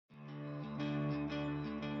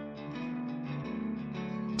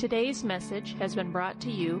Today's message has been brought to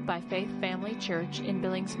you by Faith Family Church in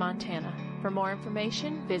Billings, Montana. For more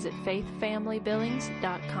information, visit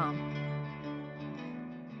faithfamilybillings.com.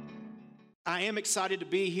 I am excited to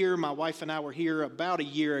be here. My wife and I were here about a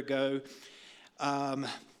year ago.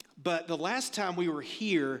 But the last time we were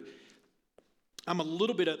here, I'm a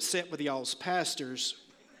little bit upset with y'all's pastors.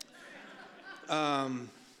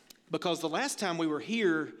 Because the last time we were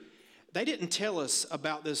here, they didn't tell us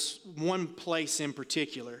about this one place in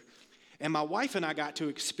particular. And my wife and I got to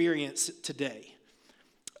experience it today.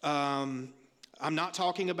 I'm not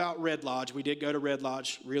talking about Red Lodge. We did go to Red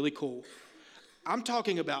Lodge. Really cool. I'm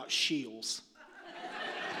talking about Scheels.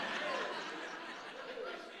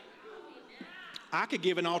 I could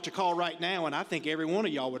give an altar call right now, and I think every one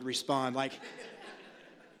of y'all would respond like,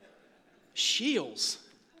 Scheels.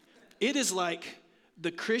 It is like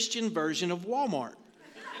the Christian version of Walmart.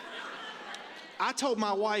 I told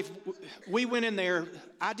my wife, we went in there,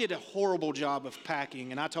 I did a horrible job of packing,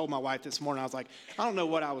 and I told my wife this morning, I was like, I don't know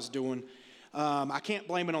what I was doing. I can't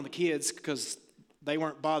blame it on the kids because they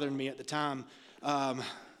weren't bothering me at the time.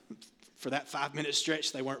 For that 5-minute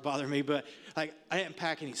stretch, they weren't bothering me, but like I didn't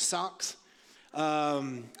pack any socks.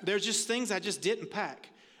 There's just things I just didn't pack.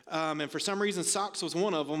 And for some reason, socks was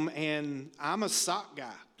one of them, and I'm a sock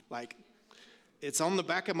guy. Like, it's on the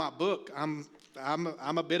back of my book. I'm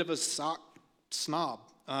a bit of a sock snob.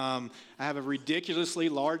 I have a ridiculously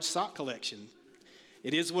large sock collection.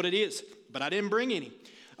 It is what it is, but I didn't bring any.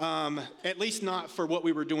 At least not for what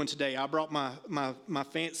we were doing today. I brought my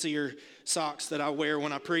fancier socks that I wear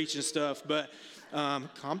when I preach and stuff, but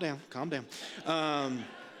calm down.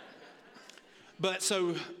 But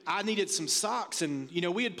so I needed some socks, and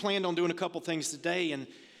we had planned on doing a couple things today, and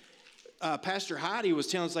Pastor Heidi was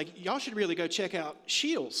telling us, like, y'all should really go check out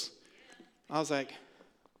Scheels. I was like,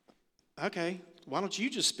 okay, why don't you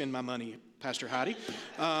just spend my money, Pastor Heidi?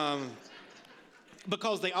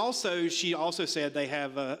 Because she also said they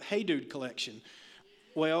have a Hey Dude collection.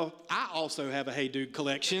 Well, I also have a Hey Dude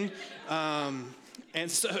collection. And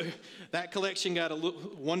so that collection got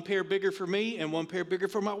one pair bigger for me and one pair bigger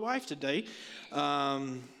for my wife today.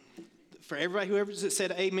 For everybody, whoever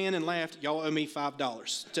said amen and laughed, y'all owe me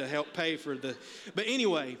 $5 to help pay for the... But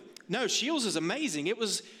anyway, no, Scheels is amazing. It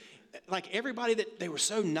was like everybody they were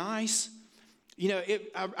so nice.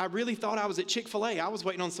 I really thought I was at Chick-fil-A. I was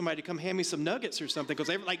waiting on somebody to come hand me some nuggets or something because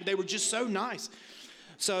they were just so nice.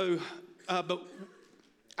 So, but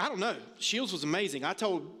I don't know. Scheels was amazing. I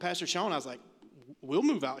told Pastor Sean, I was like, we'll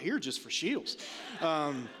move out here just for Scheels.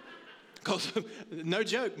 Because, no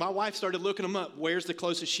joke, my wife started looking them up. Where's the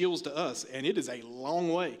closest Scheels to us? And it is a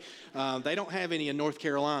long way. They don't have any in North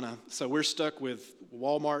Carolina, so we're stuck with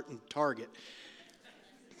Walmart and Target.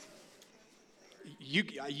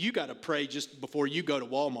 You got to pray just before you go to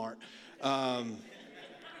Walmart,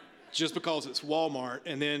 just because it's Walmart.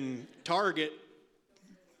 And then Target,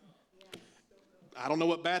 I don't know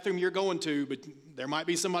what bathroom you're going to, but there might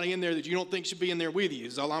be somebody in there that you don't think should be in there with you,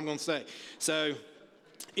 is all I'm going to say. So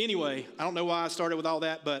anyway, I don't know why I started with all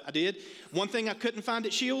that, but I did. One thing I couldn't find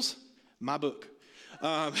at Scheels, my book.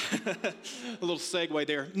 A little segue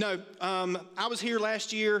there. No, I was here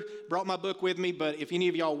last year, brought my book with me, but if any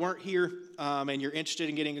of y'all weren't here and you're interested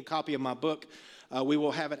in getting a copy of my book, we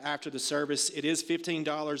will have it after the service. It is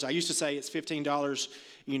 $15. I used to say it's $15,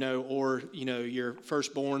 or your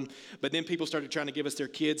firstborn, but then people started trying to give us their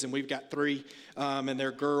kids, and we've got 3, and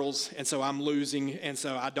they're girls, and so I'm losing, and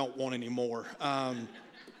so I don't want any more.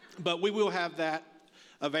 But we will have that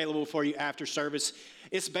available for you after service.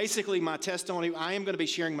 It's basically my testimony. I am going to be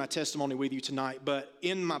sharing my testimony with you tonight, but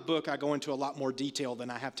in my book, I go into a lot more detail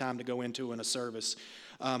than I have time to go into in a service,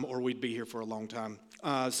 or we'd be here for a long time.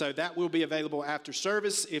 So that will be available after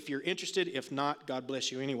service if you're interested. If not, God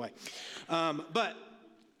bless you anyway. But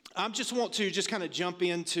I just want to kind of jump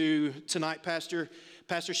into tonight. Pastor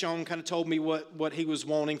Sean kind of told me what he was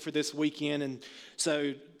wanting for this weekend, and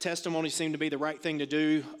so testimony seemed to be the right thing to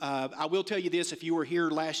do. I will tell you this: if you were here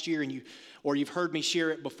last year and you've heard me share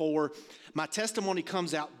it before, my testimony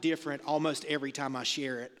comes out different almost every time I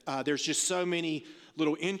share it. There's just so many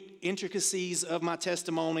little intricacies of my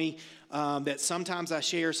testimony that sometimes I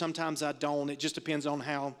share, sometimes I don't. It just depends on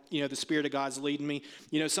how the Spirit of God's leading me.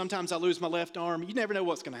 Sometimes I lose my left arm. You never know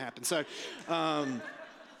what's going to happen.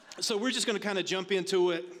 So we're just going to kind of jump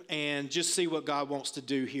into it and just see what God wants to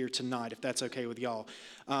do here tonight, if that's okay with y'all.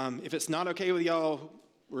 If it's not okay with y'all,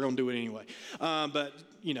 we're going to do it anyway. But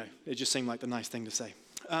it just seemed like the nice thing to say.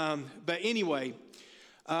 But anyway,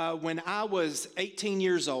 when I was 18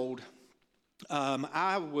 years old,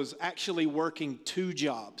 I was actually working 2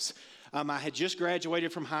 jobs. I had just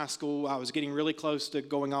graduated from high school. I was getting really close to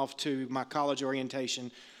going off to my college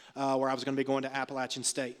orientation, where I was going to be going to Appalachian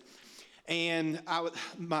State. And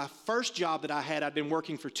my first job that I had, I'd been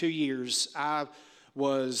working for 2 years. I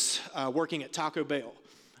was working at Taco Bell.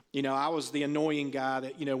 You know, I was the annoying guy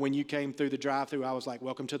that, you know, when you came through the drive-thru, I was like,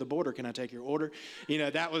 "Welcome to the border. Can I take your order?" You know,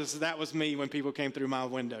 that was me when people came through my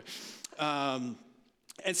window. And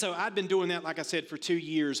so I'd been doing that, like I said, for 2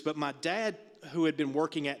 years. But my dad, who had been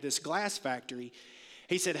working at this glass factory,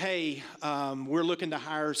 he said, "Hey, we're looking to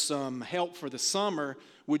hire some help for the summer.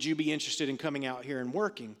 Would you be interested in coming out here and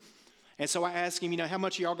working?" And so I asked him, you know, "How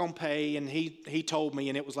much are y'all going to pay?" And he told me,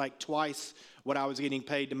 and it was like twice what I was getting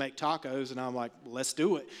paid to make tacos. And I'm like, "Let's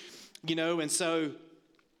do it." You know, and so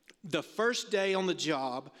the first day on the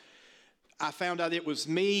job, I found out it was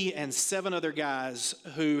me and 7 other guys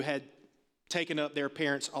who had taken up their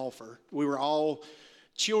parents' offer. We were all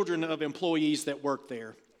children of employees that worked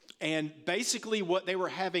there. And basically what they were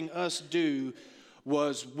having us do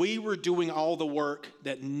was we were doing all the work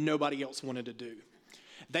that nobody else wanted to do.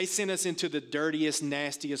 They sent us into the dirtiest,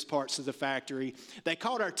 nastiest parts of the factory. They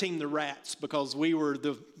called our team the Rats because we were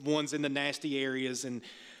the ones in the nasty areas. And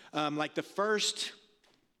like the first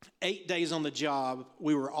 8 days on the job,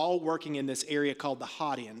 we were all working in this area called the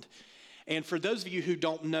hot end. And for those of you who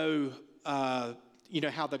don't know, you know,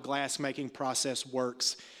 how the glass making process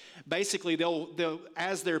works, basically they'll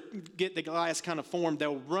as they get the glass kind of formed,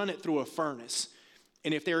 they'll run it through a furnace.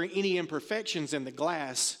 And if there are any imperfections in the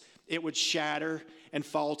glass, it would shatter and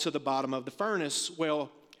fall to the bottom of the furnace. Well,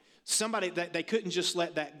 they couldn't just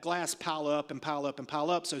let that glass pile up and pile up and pile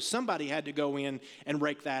up, so somebody had to go in and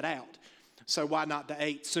rake that out. So why not the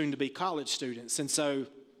 8 soon-to-be college students? And so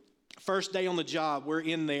first day on the job, we're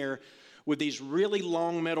in there with these really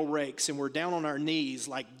long metal rakes, and we're down on our knees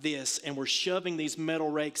like this, and we're shoving these metal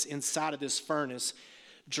rakes inside of this furnace,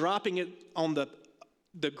 dropping it on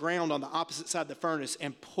the ground on the opposite side of the furnace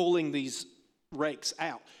and pulling these rakes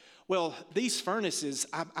out. Well, these furnaces,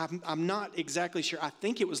 I'm not exactly sure. I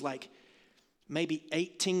think it was like maybe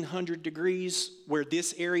 1,800 degrees where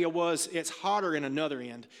this area was. It's hotter in another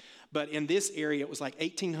end, but in this area it was like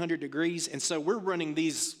 1,800 degrees. And so we're running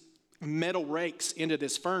these metal rakes into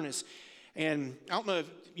this furnace. And I don't know if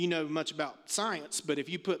you know much about science, but if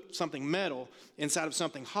you put something metal inside of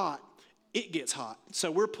something hot, it gets hot. So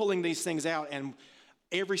we're pulling these things out, and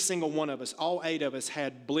every single one of us, all 8 of us,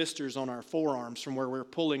 had blisters on our forearms from where we're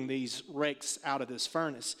pulling these rakes out of this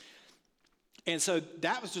furnace. And so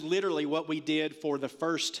that was literally what we did for the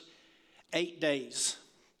first 8 days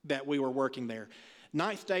that we were working there.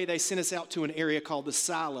 9th day, they sent us out to an area called the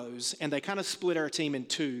silos, and they kind of split our team in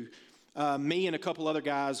 2. Me and a couple other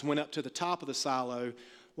guys went up to the top of the silo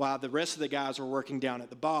while the rest of the guys were working down at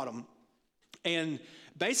the bottom. And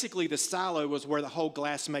basically the silo was where the whole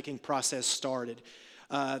glass making process started.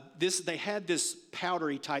 They had this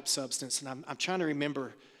powdery type substance, and I'm trying to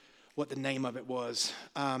remember what the name of it was.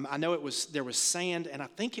 I know there was sand, and I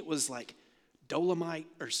think it was like dolomite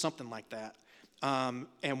or something like that,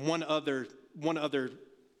 and one other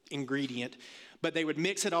ingredient. But they would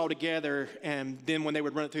mix it all together, and then when they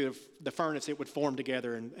would run it through the furnace, it would form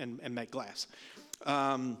together and make glass.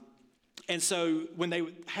 And so when they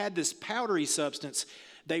had this powdery substance,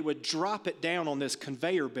 they would drop it down on this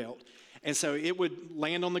conveyor belt. And so it would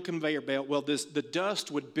land on the conveyor belt. Well, the dust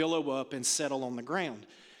would billow up and settle on the ground.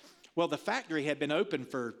 Well, the factory had been open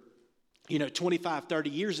for, 25, 30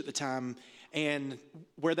 years at the time, and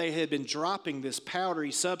where they had been dropping this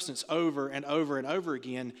powdery substance over and over and over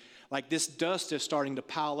again, like this dust is starting to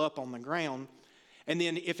pile up on the ground. And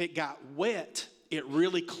then if it got wet, it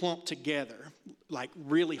really clumped together, like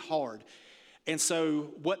really hard. And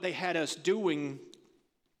so what they had us doing,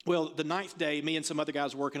 well, the 9th day, me and some other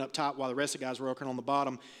guys were working up top while the rest of the guys were working on the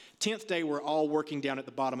bottom. 10th day, we're all working down at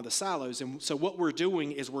the bottom of the silos. And so what we're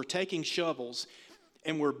doing is we're taking shovels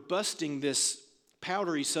and we're busting this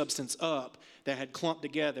powdery substance up that had clumped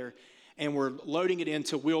together, and we're loading it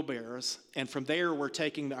into wheelbarrows. And from there, we're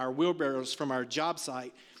taking our wheelbarrows from our job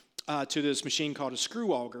site to this machine called a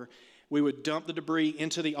screw auger. We would dump the debris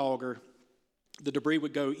into the auger. The debris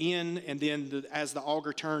would go in, and then as the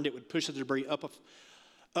auger turned, it would push the debris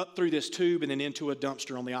up through this tube and then into a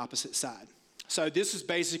dumpster on the opposite side. So this is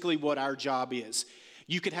basically what our job is.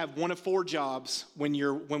 You could have one of 4 jobs when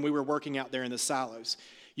we were working out there in the silos.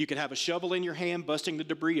 You could have a shovel in your hand, busting the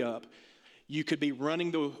debris up. You could be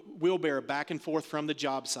running the wheelbarrow back and forth from the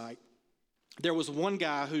job site. There was one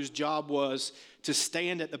guy whose job was to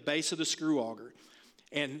stand at the base of the screw auger.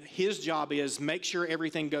 And his job is make sure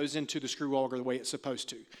everything goes into the screw auger the way it's supposed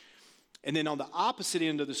to. And then on the opposite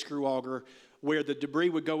end of the screw auger, where the debris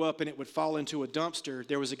would go up and it would fall into a dumpster,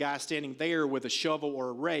 there was a guy standing there with a shovel or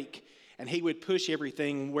a rake, and he would push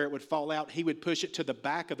everything where it would fall out. He would push it to the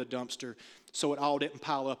back of the dumpster so it all didn't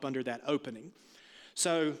pile up under that opening.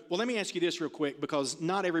 So, well, let me ask you this real quick, because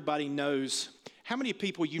not everybody knows. How many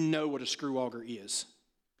people you know what a screw auger is?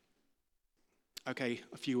 Okay,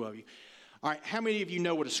 a few of you. All right, how many of you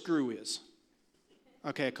know what a screw is?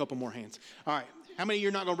 Okay, a couple more hands. All right, how many of you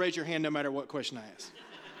are not going to raise your hand no matter what question I ask?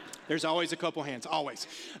 There's always a couple hands, always.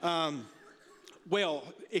 Well,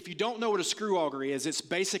 if you don't know what a screw auger is, it's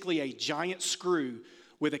basically a giant screw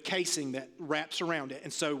with a casing that wraps around it.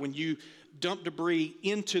 And so when you dump debris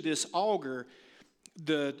into this auger,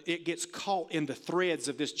 it gets caught in the threads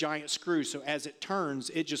of this giant screw. So as it turns,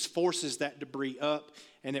 it just forces that debris up,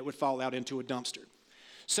 and it would fall out into a dumpster.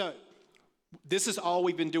 So this is all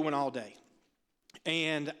we've been doing all day.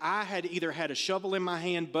 And I had either had a shovel in my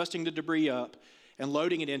hand, busting the debris up and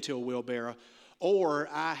loading it into a wheelbarrow, or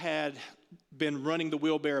I had been running the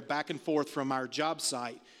wheelbarrow back and forth from our job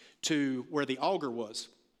site to where the auger was.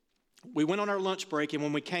 We went on our lunch break, and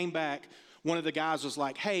when we came back, one of the guys was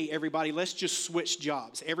like, hey, everybody, let's just switch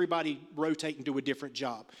jobs. Everybody rotate and do a different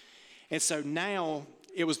job. And so now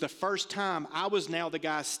it was the first time I was now the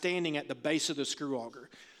guy standing at the base of the screw auger.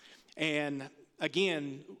 And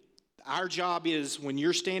again, our job is, when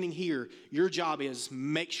you're standing here, your job is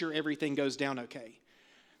make sure everything goes down okay.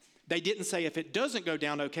 They didn't say if it doesn't go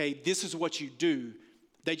down okay, this is what you do.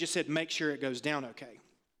 They just said make sure it goes down okay.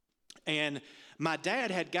 And my dad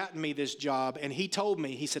had gotten me this job, and he told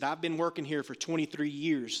me, he said, I've been working here for 23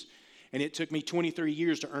 years, and it took me 23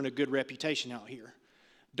 years to earn a good reputation out here.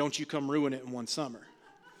 Don't you come ruin it in one summer.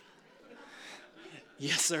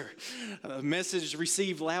 Yes, sir. Message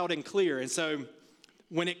received loud and clear. And so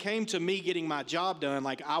when it came to me getting my job done,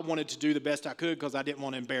 like, I wanted to do the best I could because I didn't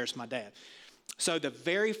want to embarrass my dad. So the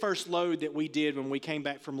very first load that we did when we came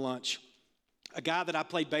back from lunch, a guy that I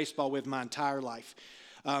played baseball with my entire life,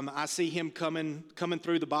 I see him coming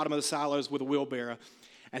through the bottom of the silos with a wheelbarrow,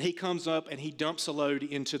 and he comes up and he dumps a load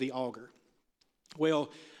into the auger. Well,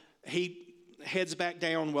 he heads back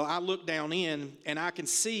down. Well, I look down in, and I can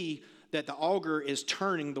see that the auger is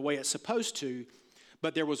turning the way it's supposed to,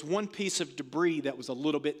 but there was one piece of debris that was a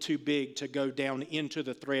little bit too big to go down into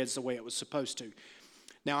the threads the way it was supposed to.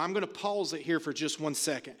 Now, I'm going to pause it here for just 1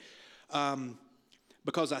 second,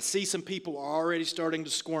 because I see some people are already starting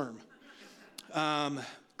to squirm.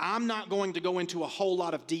 I'm not going to go into a whole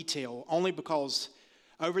lot of detail, only because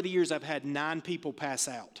over the years I've had 9 people pass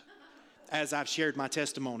out as I've shared my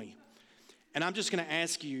testimony. And I'm just going to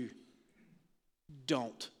ask you,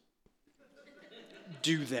 don't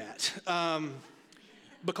do that.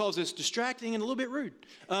 Because it's distracting and a little bit rude.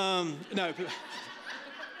 I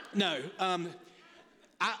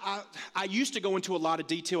used to go into a lot of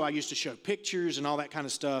detail. I used to show pictures and all that kind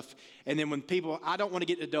of stuff. And then when people, I don't want to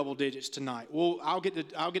get to double digits tonight. Well, I'll get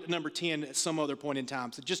to number 10 at some other point in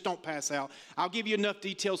time. So just don't pass out. I'll give you enough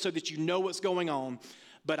detail so that you know what's going on,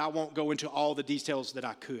 but I won't go into all the details that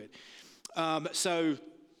I could. So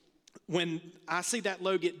when I see that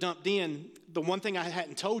load get dumped in, the one thing I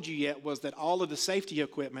hadn't told you yet was that all of the safety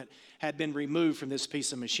equipment had been removed from this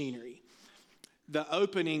piece of machinery. The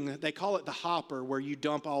opening, they call it the hopper, where you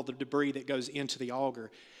dump all the debris that goes into the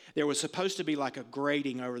auger. There was supposed to be like a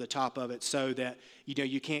grating over the top of it so that,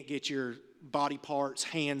 you can't get your body parts,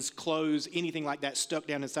 hands, clothes, anything like that stuck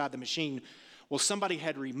down inside the machine. Well, somebody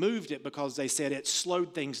had removed it because they said it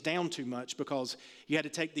slowed things down too much, because you had to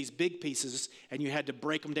take these big pieces and you had to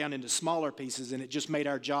break them down into smaller pieces, and it just made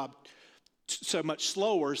our job so much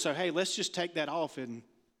slower. So, hey, let's just take that off and,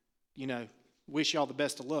 wish y'all the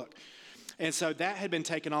best of luck. And so that had been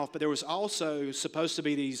taken off, but there was also supposed to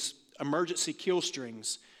be these emergency kill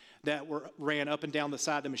strings that ran up and down the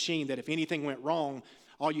side of the machine, that if anything went wrong,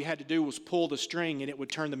 all you had to do was pull the string and it would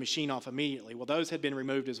turn the machine off immediately. Well, those had been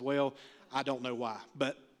removed as well. I don't know why,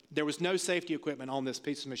 but there was no safety equipment on this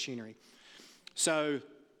piece of machinery. So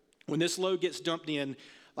when this load gets dumped in,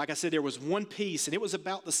 like I said, there was one piece, and it was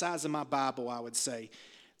about the size of my Bible, I would say.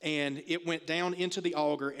 And it went down into the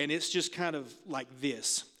auger, and it's just kind of like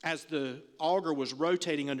this. As the auger was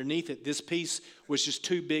rotating underneath it, this piece was just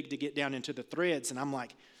too big to get down into the threads. And I'm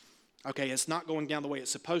like, okay, it's not going down the way it's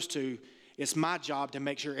supposed to. It's my job to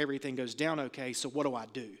make sure everything goes down okay, so what do I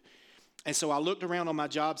do? And so I looked around on my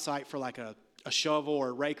job site for like a shovel or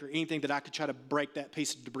a rake or anything that I could try to break that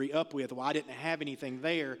piece of debris up with. Well, I didn't have anything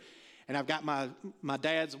there, and I've got my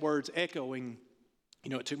dad's words echoing.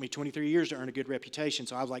 It took me 23 years to earn a good reputation,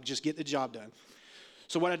 so I was like, just get the job done.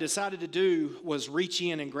 So what I decided to do was reach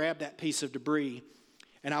in and grab that piece of debris,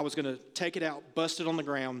 and I was going to take it out, bust it on the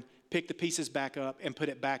ground, pick the pieces back up, and put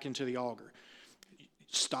it back into the auger.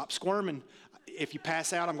 Stop squirming. If you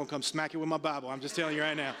pass out, I'm going to come smack you with my Bible. I'm just telling you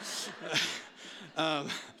right now.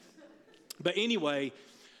 But anyway,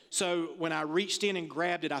 so when I reached in and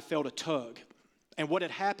grabbed it, I felt a tug. And what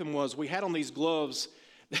had happened was we had on these gloves,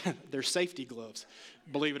 they're safety gloves,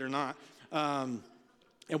 believe it or not. And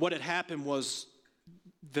what had happened was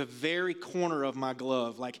the very corner of my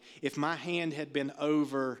glove, like if my hand had been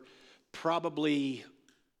over probably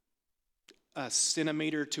a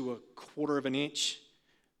centimeter to a quarter of an inch,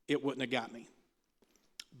 it wouldn't have got me.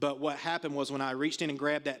 But what happened was when I reached in and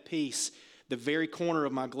grabbed that piece, the very corner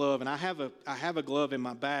of my glove, and I have a glove in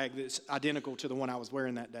my bag that's identical to the one I was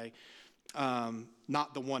wearing that day.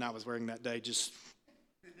 Not the one I was wearing that day, just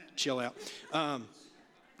chill out.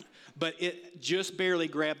 But it just barely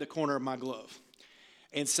grabbed the corner of my glove.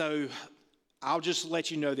 And so I'll just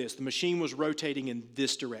let you know this. The machine was rotating in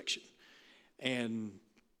this direction. And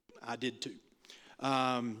I did too.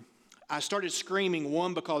 I started screaming,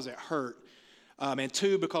 one, because it hurt. And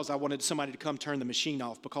two, because I wanted somebody to come turn the machine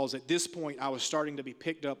off. Because at this point, I was starting to be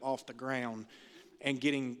picked up off the ground and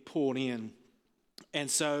getting pulled in.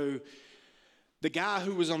 And so the guy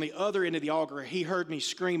who was on the other end of the auger, he heard me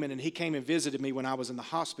screaming, and he came and visited me when I was in the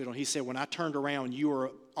hospital. He said, when I turned around, you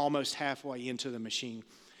were almost halfway into the machine.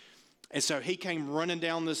 And so he came running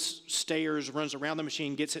down the stairs, runs around the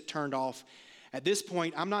machine, gets it turned off. At this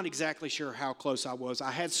point, I'm not exactly sure how close I was. I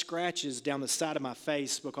had scratches down the side of my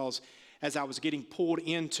face because as I was getting pulled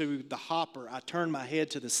into the hopper, I turned my head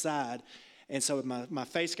to the side, and so my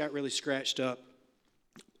face got really scratched up.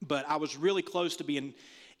 But I was really close to being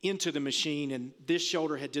into the machine, and this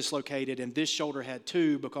shoulder had dislocated, and this shoulder had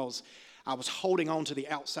too, because I was holding on to the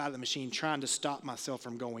outside of the machine, trying to stop myself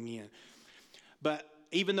from going in. But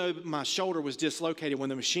even though my shoulder was dislocated, when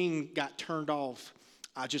the machine got turned off,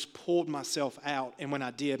 I just pulled myself out, and when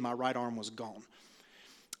I did, my right arm was gone.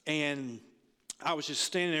 And I was just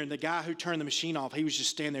standing there, and the guy who turned the machine off, he was just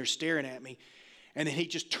standing there staring at me, and then he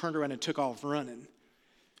just turned around and took off running.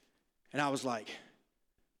 And I was like,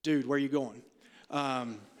 dude, where are you going?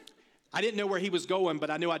 I didn't know where he was going, but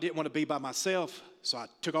I knew I didn't want to be by myself, so I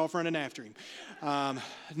took off running after him.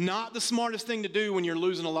 Not the smartest thing to do when you're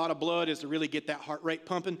losing a lot of blood is to really get that heart rate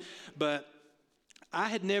pumping, but I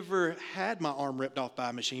had never had my arm ripped off by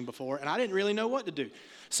a machine before, and I didn't really know what to do.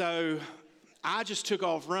 So I just took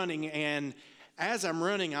off running, and as I'm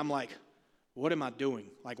running, I'm like, what am I doing?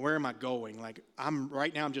 Like, where am I going? Like,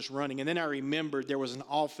 right now I'm just running. And then I remembered there was an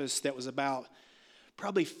office that was about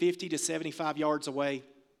probably 50 to 75 yards away.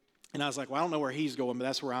 And I was like, well, I don't know where he's going, but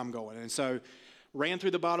that's where I'm going. And so ran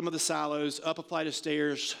through the bottom of the silos, up a flight of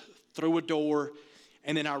stairs, through a door,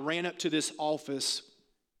 and then I ran up to this office,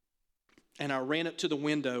 and I ran up to the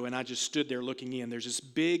window, and I just stood there looking in. There's this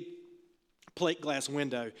big plate glass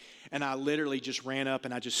window, and I literally just ran up,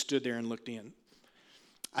 and I just stood there and looked in.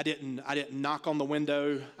 I didn't knock on the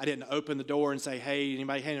window. I didn't open the door and say, hey,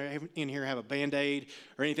 anybody in here have a Band-Aid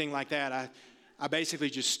or anything like that. I basically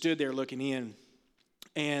just stood there looking in.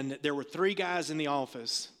 And there were three guys in the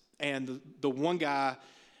office, and the one guy,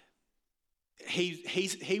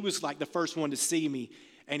 he was like the first one to see me,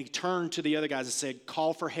 and he turned to the other guys and said,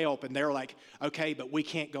 call for help. And they're like, okay, but we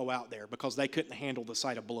can't go out there because they couldn't handle the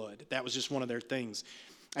sight of blood. That was just one of their things.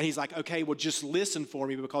 And he's like, okay, well, just listen for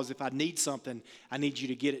me, because if I need something, I need you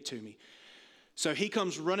to get it to me. So he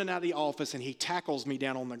comes running out of the office, and he tackles me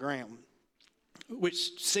down on the ground,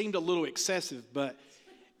 which seemed a little excessive, but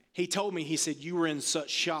he told me, he said, you were in such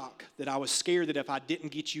shock that I was scared that if I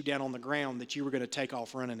didn't get you down on the ground that you were going to take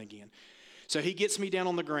off running again. So he gets me down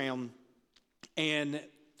on the ground, and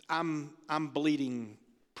I'm bleeding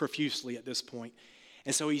profusely at this point.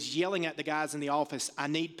 And so he's yelling at the guys in the office, I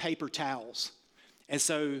need paper towels. And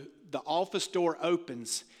so the office door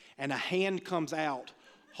opens, and a hand comes out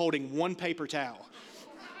holding one paper towel.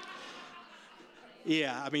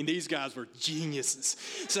 Yeah, I mean, these guys were geniuses.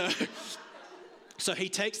 So he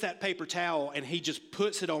takes that paper towel, and he just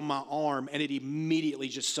puts it on my arm, and it immediately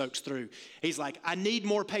just soaks through. He's like, I need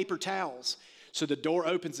more paper towels. So the door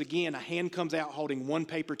opens again. A hand comes out holding one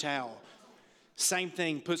paper towel. Same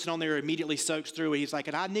thing, puts it on there, immediately soaks through. He's like,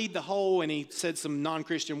 and I need the whole, and he said some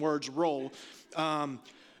non-Christian words, roll.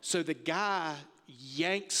 So the guy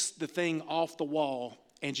yanks the thing off the wall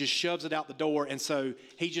and just shoves it out the door, and so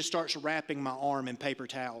he just starts wrapping my arm in paper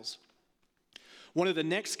towels. One of the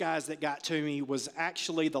next guys that got to me was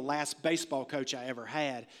actually the last baseball coach I ever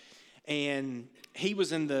had, and he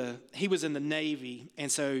was in the Navy,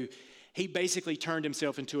 and so he basically turned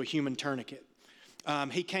himself into a human tourniquet.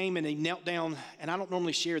 He came and he knelt down, and I don't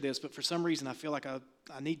normally share this, but for some reason I feel like I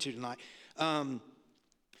need to tonight.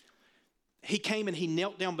 he came and he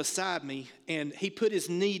knelt down beside me, and he put his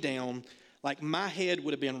knee down, like my head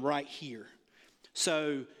would have been right here.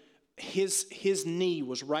 So his knee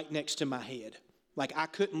was right next to my head. Like I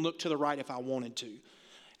couldn't look to the right if I wanted to.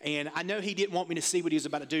 And I know he didn't want me to see what he was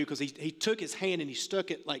about to do, because he took his hand and he stuck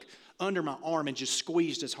it like under my arm and just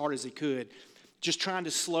squeezed as hard as he could, just trying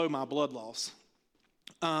to slow my blood loss.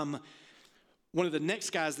 One of the next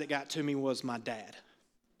guys that got to me was my dad.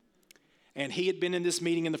 And he had been in this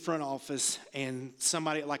meeting in the front office, and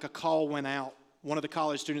somebody, like a call went out. One of the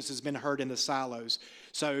college students has been hurt in the silos.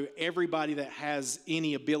 So everybody that has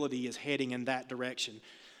any ability is heading in that direction.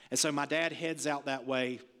 And so my dad heads out that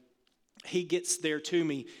way. He gets there to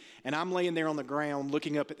me, and I'm laying there on the ground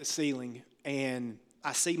looking up at the ceiling, and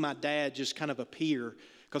I see my dad just kind of appear,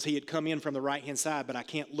 because he had come in from the right-hand side, but I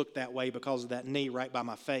can't look that way because of that knee right by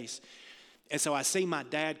my face. And so I see my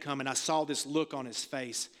dad come, and I saw this look on his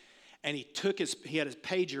face. And he had his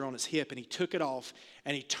pager on his hip, and he took it off,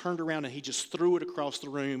 and he turned around, and he just threw it across the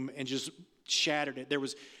room and just shattered it. There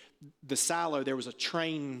was the silo, there was a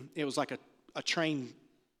train, it was like a train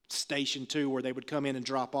station too, where they would come in and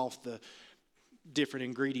drop off the different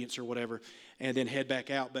ingredients or whatever, and then head back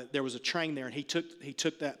out. But there was a train there, and he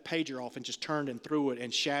took that pager off and just turned and threw it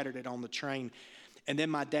and shattered it on the train. And then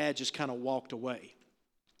my dad just kind of walked away,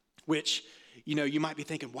 which, you know, you might be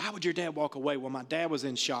thinking, why would your dad walk away? Well, my dad was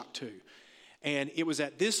in shock too. And it was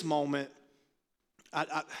at this moment,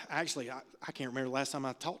 I can't remember the last time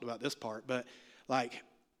I talked about this part, but like,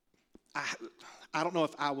 I don't know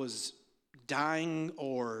if I was dying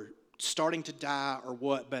or starting to die or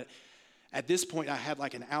what, but at this point I had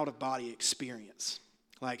like an out-of-body experience.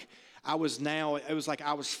 Like it was like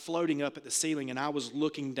I was floating up at the ceiling, and I was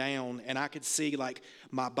looking down, and I could see like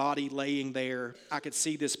my body laying there. I could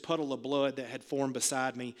see this puddle of blood that had formed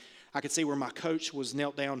beside me. I could see where my coach was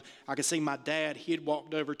knelt down. I could see my dad. He had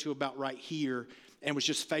walked over to about right here and was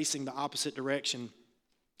just facing the opposite direction.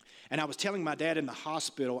 And I was telling my dad in the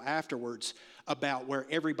hospital afterwards about where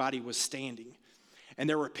everybody was standing. And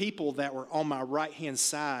there were people that were on my right-hand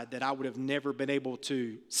side that I would have never been able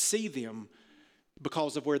to see them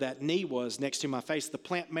because of where that knee was next to my face. The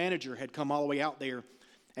plant manager had come all the way out there,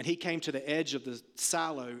 and he came to the edge of the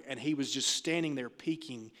silo, and he was just standing there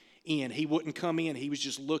peeking in. He wouldn't come in. He was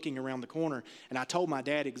just looking around the corner. And I told my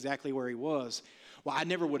dad exactly where he was. Well, I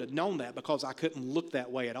never would have known that because I couldn't look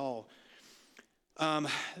that way at all.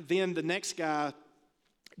 Then the next guy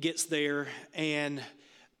gets there, and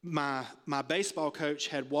my baseball coach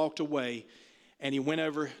had walked away, and he went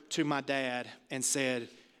over to my dad and said,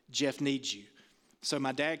 "Jeff needs you." So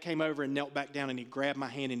my dad came over and knelt back down, and he grabbed my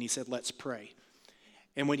hand and he said, "Let's pray."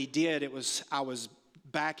 And when he did, I was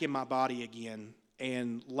back in my body again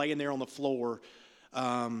and laying there on the floor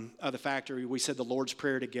of the factory. We said the Lord's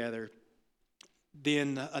Prayer together.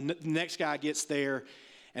 Then the next guy gets there,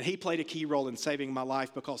 and he played a key role in saving my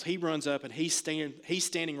life because he runs up and he's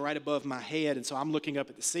standing right above my head. And so I'm looking up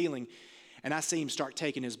at the ceiling, and I see him start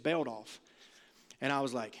taking his belt off. And I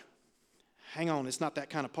was like, hang on, it's not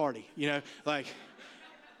that kind of party, like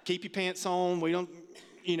keep your pants on. We don't,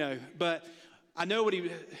 but I know what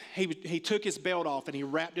he took his belt off and he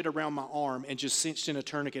wrapped it around my arm and just cinched in a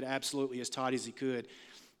tourniquet absolutely as tight as he could.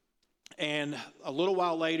 And a little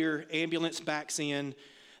while later, ambulance backs in.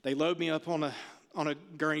 They load me up on a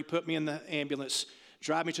gurney, put me in the ambulance,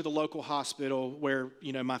 drive me to the local hospital where,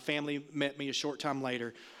 my family met me a short time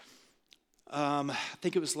later. I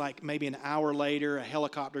think it was like maybe an hour later, a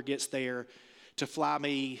helicopter gets there to fly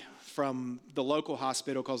me from the local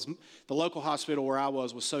hospital, because the local hospital where I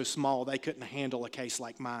was so small, they couldn't handle a case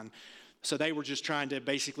like mine. So they were just trying to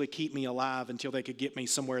basically keep me alive until they could get me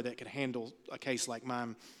somewhere that could handle a case like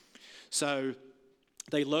mine. So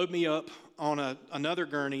they load me up on another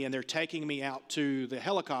gurney, and they're taking me out to the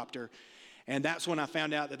helicopter. And that's when I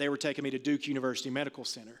found out that they were taking me to Duke University Medical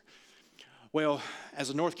Center. Well, as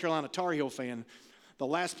a North Carolina Tar Heel fan, the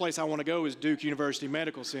last place I want to go is Duke University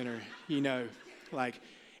Medical Center. Like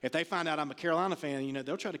if they find out I'm a Carolina fan,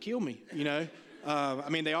 they'll try to kill me,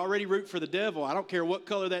 they already root for the devil. I don't care what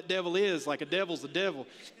color that devil is. Like a devil's the devil.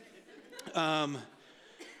 But,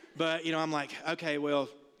 I'm like, okay, well,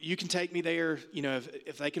 you can take me there.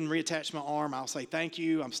 If they can reattach my arm, I'll say thank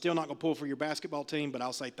you. I'm still not going to pull for your basketball team, but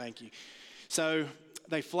I'll say thank you. So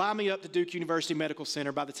they fly me up to Duke University Medical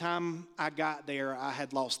Center. By the time I got there, I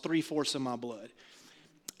had lost 3/4 of my blood.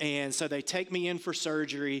 And so they take me in for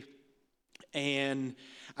surgery. And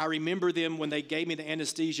I remember them, when they gave me the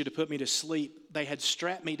anesthesia to put me to sleep, they had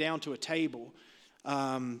strapped me down to a table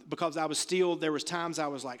because there was times I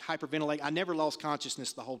was like hyperventilating. I never lost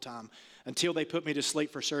consciousness the whole time until they put me to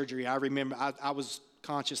sleep for surgery. I remember I was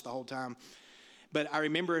conscious the whole time. But I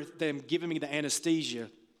remember them giving me the anesthesia,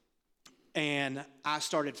 and I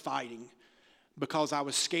started fighting because I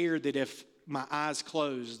was scared that if my eyes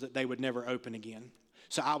closed that they would never open again.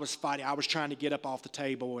 So I was fighting. I was trying to get up off the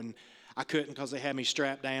table, and I couldn't because they had me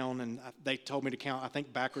strapped down, and they told me to count, I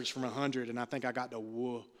think, backwards from 100, and I think I got to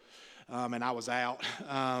whoa, and I was out.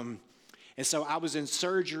 And so I was in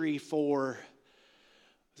surgery for,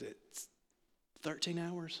 was it 13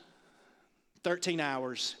 hours? 13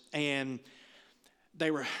 hours, and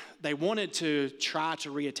they wanted to try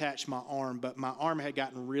to reattach my arm, but my arm had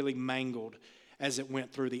gotten really mangled as it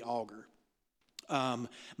went through the auger.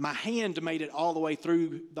 My hand made it all the way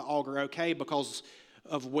through the auger okay because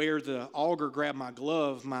of where the auger grabbed my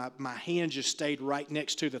glove. My hand just stayed right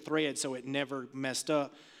next to the thread, so it never messed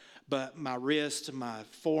up. But my wrist, my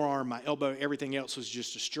forearm, my elbow, everything else was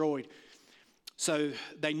just destroyed. So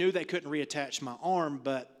they knew they couldn't reattach my arm,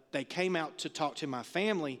 but they came out to talk to my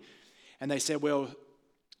family, and they said, well,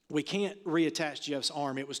 we can't reattach Jeff's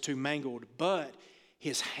arm. It was too mangled, but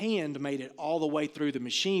his hand made it all the way through the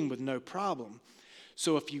machine with no problem.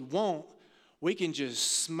 So if you want, we can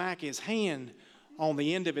just smack his hand on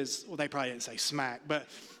the end of his, well, they probably didn't say smack, but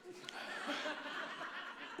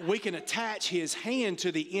we can attach his hand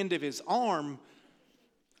to the end of his arm,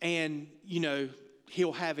 and,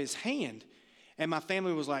 he'll have his hand. And my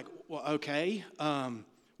family was like, well, okay,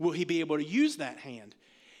 will he be able to use that hand?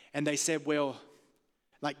 And they said, well,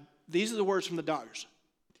 like, these are the words from the doctors.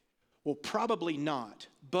 Well, probably not,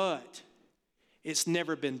 but it's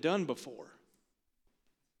never been done before.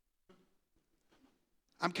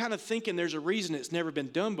 I'm kind of thinking there's a reason it's never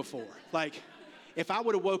been done before. Like, if I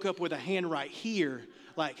would have woke up with a hand right here,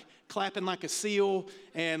 like clapping like a seal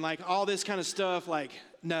and like all this kind of stuff, like,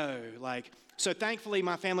 no. So thankfully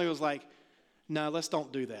my family was like, no, let's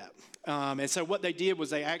don't do that. And so what they did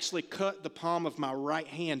was they actually cut the palm of my right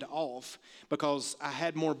hand off because I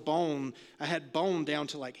had more bone. I had bone down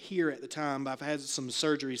to like here at the time. I've had some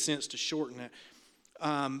surgery since to shorten it.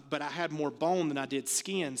 But I had more bone than I did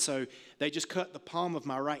skin. So they just cut the palm of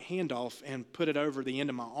my right hand off and put it over the end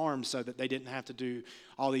of my arm so that they didn't have to do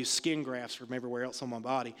all these skin grafts from everywhere else on my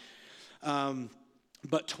body.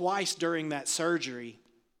 But twice during that surgery,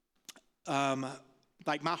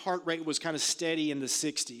 like my heart rate was kind of steady in the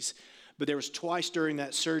 60s, but there was twice during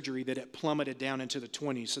that surgery that it plummeted down into the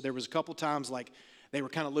 20s. So there was a couple times like they were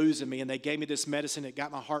kind of losing me, and they gave me this medicine. It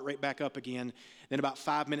got my heart rate back up again. Then about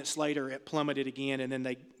 5 minutes later, it plummeted again, and then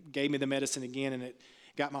they gave me the medicine again, and it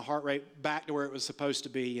got my heart rate back to where it was supposed to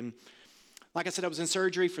be. And like I said, I was in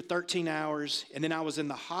surgery for 13 hours, and then I was in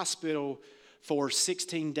the hospital for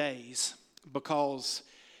 16 days because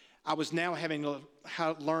I was now having to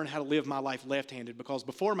learn how to live my life left-handed, because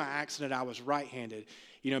before my accident, I was right-handed.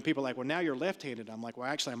 People are like, well, now you're left-handed. I'm like, well,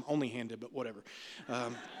 actually, I'm only-handed, but whatever.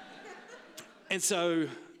 And so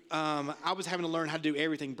I was having to learn how to do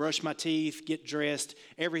everything, brush my teeth, get dressed,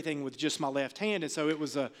 everything with just my left hand. And so it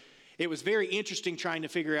was very interesting trying to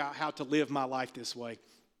figure out how to live my life this way.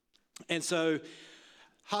 And so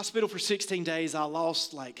hospital for 16 days, I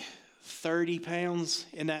lost like 30 pounds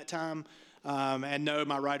in that time. And no,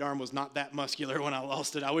 my right arm was not that muscular when I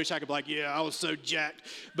lost it. I wish I could be like, yeah, I was so jacked,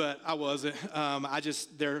 but I wasn't.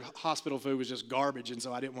 Their hospital food was just garbage, and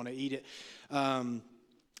so I didn't want to eat it.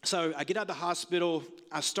 So I get out of the hospital.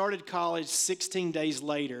 I started college 16 days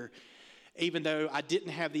later, even though I didn't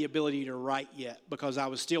have the ability to write yet because I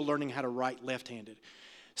was still learning how to write left-handed.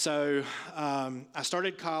 So I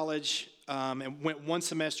started college and went one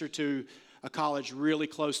semester to a college really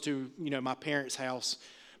close to, my parents' house,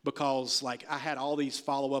 because like I had all these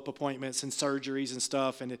follow-up appointments and surgeries and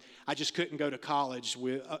stuff, and I just couldn't go to college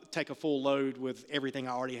take a full load with everything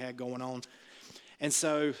I already had going on. And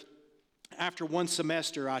so after one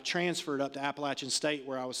semester, I transferred up to Appalachian State,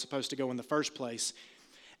 where I was supposed to go in the first place.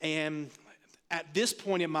 And at this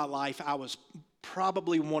point in my life, I was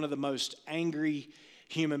probably one of the most angry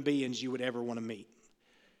human beings you would ever want to meet.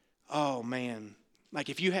 Oh, man. Like,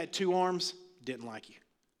 if you had two arms, didn't like you.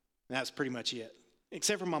 That's pretty much it.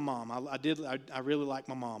 Except for my mom. I really liked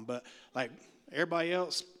my mom. But, like, everybody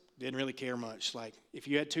else didn't really care much. Like, if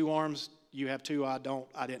you had two arms, you have two, I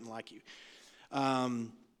didn't like you.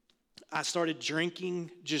 I started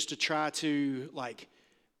drinking just to try to, like,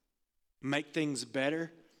 make things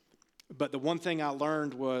better. But the one thing I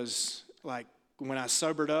learned was, like, when I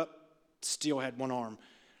sobered up, still had one arm.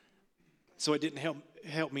 So it didn't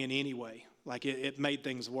help me in any way. Like, it made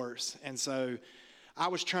things worse. And so I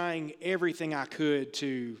was trying everything I could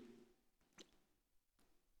to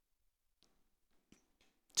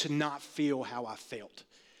not feel how I felt,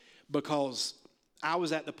 because I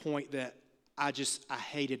was at the point that I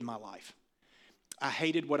hated my life. I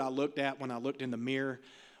hated what I looked at when I looked in the mirror.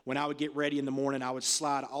 When I would get ready in the morning, I would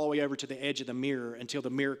slide all the way over to the edge of the mirror until the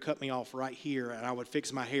mirror cut me off right here, and I would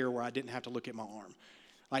fix my hair where I didn't have to look at my arm.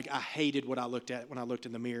 Like, I hated what I looked at when I looked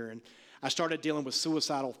in the mirror. And I started dealing with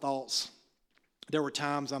suicidal thoughts. There were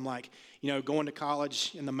times I'm like, going to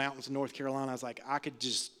college in the mountains of North Carolina, I was like, I could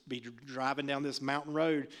just be driving down this mountain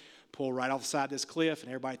road, pull right off the side of this cliff, and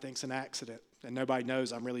everybody thinks an accident. And nobody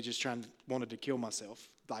knows I'm really just wanted to kill myself.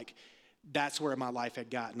 Like, that's where my life had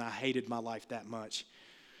gotten. I hated my life that much.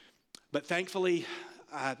 But thankfully,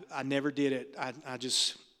 I never did it. I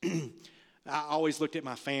just, I always looked at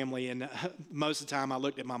my family, and most of the time I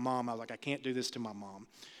looked at my mom. I was like, I can't do this to my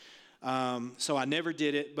mom. So I never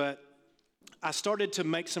did it, but I started to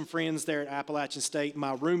make some friends there at Appalachian State.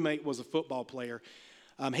 My roommate was a football player.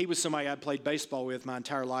 He was somebody I'd played baseball with my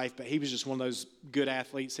entire life, but he was just one of those good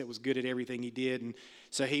athletes that was good at everything he did. And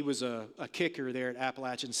so he was a kicker there at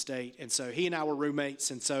Appalachian State. And so he and I were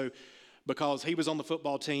roommates. And so because he was on the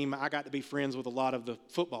football team, I got to be friends with a lot of the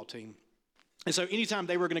football team. And so anytime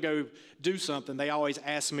they were going to go do something, they always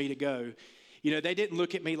asked me to go. They didn't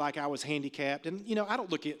look at me like I was handicapped. And, I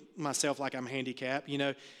don't look at myself like I'm handicapped.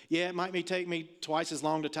 Yeah, it might take me twice as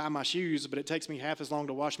long to tie my shoes, but it takes me half as long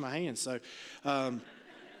to wash my hands. So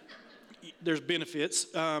there's benefits.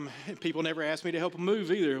 People never asked me to help them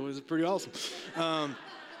move either. It was pretty awesome.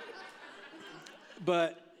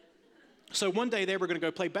 So one day they were going to go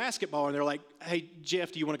play basketball, and they're like, hey,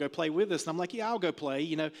 Jeff, do you want to go play with us? And I'm like, yeah, I'll go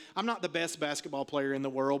play. I'm not the best basketball player in the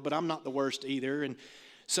world, but I'm not the worst either. And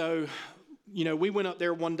so, we went up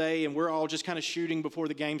there one day, and we're all just kind of shooting before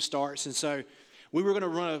the game starts. And so we were going to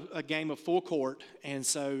run a game of full court, and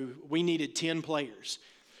so we needed 10 players.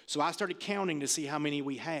 So I started counting to see how many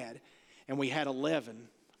we had, and we had 11.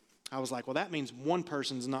 I was like, well, that means one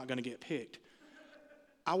person's not going to get picked.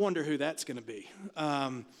 I wonder who that's going to be.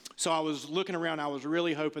 So I was looking around. I was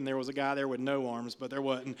really hoping there was a guy there with no arms, but there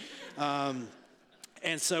wasn't. And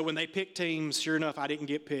so when they picked teams, sure enough, I didn't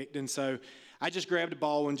get picked. And so I just grabbed a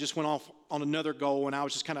ball and just went off on another goal, and I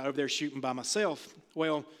was just kind of over there shooting by myself.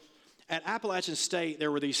 Well, at Appalachian State,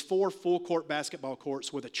 there were these 4 full-court basketball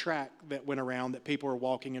courts with a track that went around that people were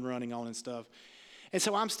walking and running on and stuff. And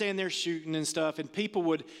so I'm standing there shooting and stuff, and people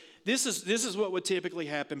would, this is what would typically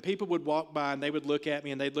happen. People would walk by, and they would look at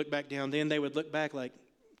me, and they'd look back down. Then they would look back like,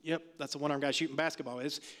 yep, that's a one-armed guy shooting basketball.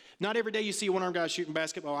 It's not every day you see a one-armed guy shooting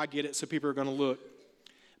basketball. I get it, so people are going to look.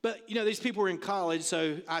 But, these people were in college,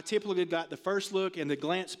 so I typically got the first look and the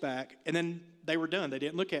glance back, and then they were done. They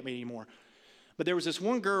didn't look at me anymore. But there was this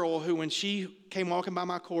one girl who, when she came walking by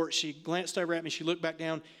my court, she glanced over at me, she looked back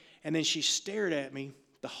down, and then she stared at me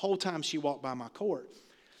the whole time she walked by my court.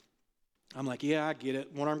 I'm like, yeah, I get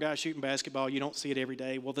it. One-armed guy shooting basketball, you don't see it every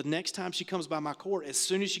day. Well, the next time she comes by my court, as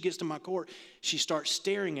soon as she gets to my court, she starts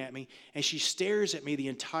staring at me, and she stares at me the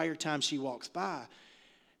entire time she walks by.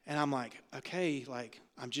 And I'm like, okay,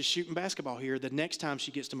 I'm just shooting basketball here. The next time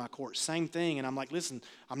she gets to my court, same thing. And I'm like, listen,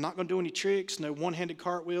 I'm not going to do any tricks, no one-handed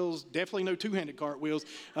cartwheels, definitely no two-handed cartwheels.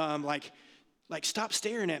 Stop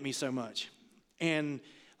staring at me so much. And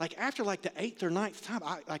after the 8th or 9th time,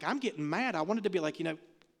 I'm getting mad. I wanted to be like,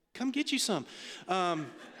 come get you some. But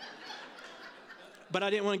I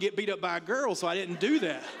didn't want to get beat up by a girl, so I didn't do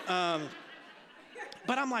that.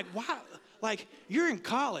 But I'm like, why? You're in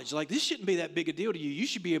college. This shouldn't be that big a deal to you. You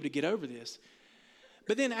should be able to get over this.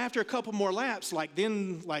 But then after a couple more laps,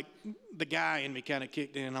 the guy in me kind of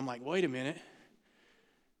kicked in. And I'm like, wait a minute.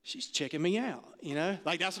 She's checking me out,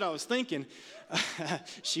 That's what I was thinking.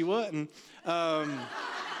 She wasn't. But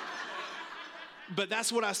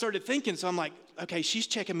that's what I started thinking. So I'm like, okay, she's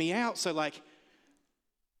checking me out. So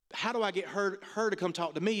how do I get her to come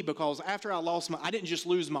talk to me? Because after I didn't just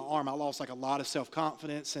lose my arm. I lost a lot of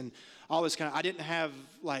self-confidence and all this I didn't have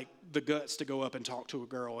the guts to go up and talk to a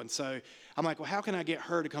girl. And so I'm like, well, how can I get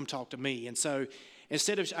her to come talk to me? And so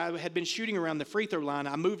instead of, I had been shooting around the free throw line,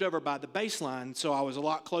 I moved over by the baseline. So I was a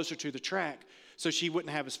lot closer to the track. So she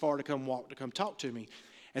wouldn't have as far to come talk to me.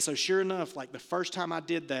 And so sure enough, the first time I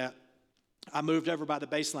did that, I moved over by the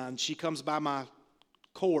baseline. She comes by my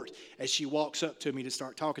court as she walks up to me to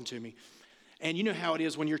start talking to me. And you know how it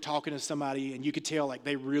is when you're talking to somebody and you could tell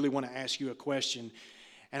they really want to ask you a question.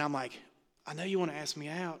 And I'm like, I know you want to ask me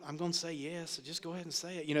out. I'm going to say yes, so just go ahead and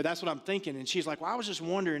say it. That's what I'm thinking. And she's like, well, I was just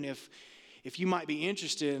wondering if you might be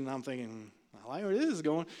interested. And I'm thinking, I like where this is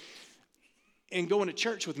going. And going to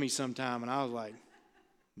church with me sometime. And I was like,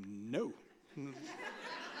 no.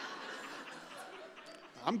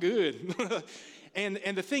 I'm good. And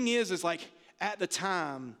the thing is at the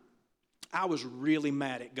time, I was really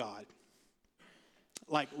mad at God.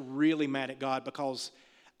 Really mad at God because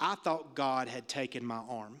I thought God had taken my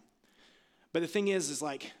arm. But the thing is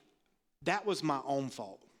like, that was my own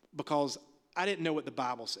fault because I didn't know what the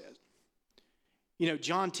Bible said. You know,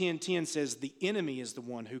 John 10:10 says the enemy is the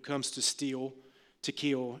one who comes to steal, to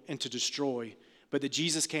kill, and to destroy, but that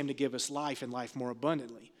Jesus came to give us life and life more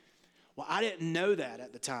abundantly. Well, I didn't know that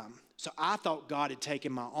at the time. So I thought God had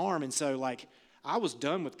taken my arm, and so like I was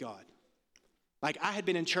done with God. Like I had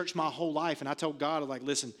been in church my whole life, and I told God, like,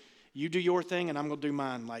 listen, you do your thing and I'm going to do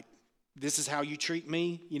mine. Like, this is how you treat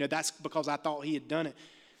me. You know, that's because I thought he had done it.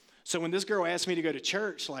 So when this girl asked me to go to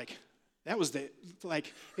church, like, that was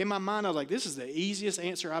in my mind, I was like, this is the easiest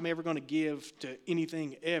answer I'm ever going to give to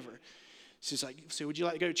anything ever. She's like, so would you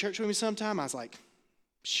like to go to church with me sometime? I was like,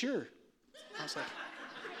 sure. I was like,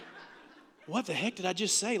 what the heck did I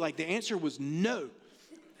just say? Like, the answer was no.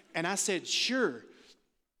 And I said, sure.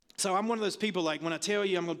 So I'm one of those people, like, when I tell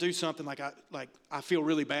you I'm going to do something, I feel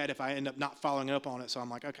really bad if I end up not following up on it. So I'm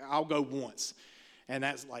like, okay, I'll go once. And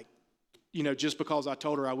that's like, you know, just because I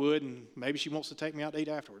told her I would, and maybe she wants to take me out to eat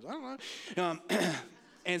afterwards. I don't know.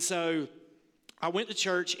 And so I went to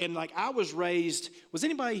church, and like I was raised, was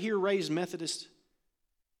anybody here raised Methodist?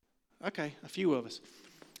 Okay, a few of us.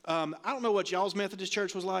 I don't know what y'all's Methodist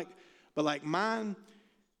church was like, but like mine,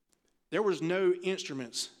 there was no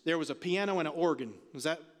instruments. There was a piano and an organ. Does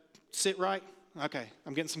that sit right? Okay,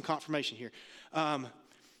 I'm getting some confirmation here.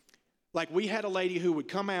 Like we had a lady who would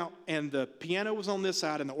come out and the piano was on this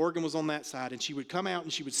side and the organ was on that side, and she would come out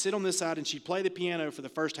and she would sit on this side and she'd play the piano for the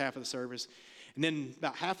first half of the service. And then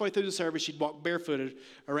about halfway through the service, she'd walk barefooted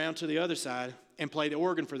around to the other side and play the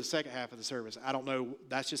organ for the second half of the service. I don't know,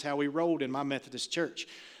 that's just how we rolled in my Methodist church.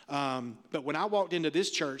 But when I walked into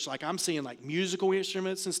this church, like I'm seeing like musical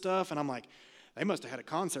instruments and stuff, and I'm like, they must have had a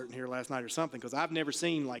concert in here last night or something, because I've never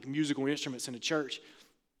seen like musical instruments in a church.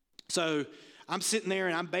 So I'm sitting there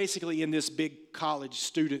and I'm basically in this big college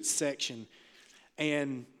student section,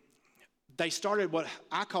 and they started what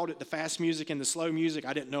I called it the fast music and the slow music.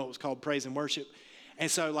 I didn't know it was called praise and worship. And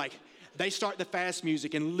so like they start the fast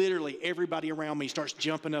music and literally everybody around me starts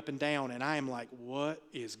jumping up and down, and I am like, what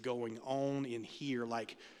is going on in here?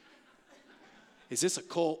 Like, is this a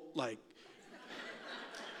cult? Like,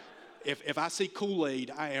 if I see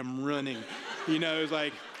Kool-Aid, I am running, you know, it's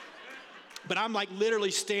like, but I'm like literally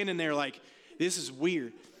standing there like, this is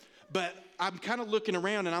weird. But I'm kind of looking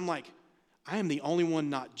around and I'm like, I am the only one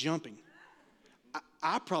not jumping.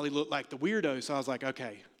 I probably look like the weirdo. So I was like,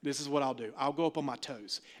 okay, this is what I'll do. I'll go up on my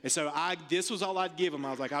toes. And so this was all I'd give him. I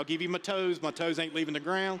was like, I'll give you my toes. My toes ain't leaving the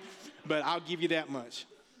ground, but I'll give you that much.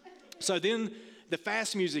 So then the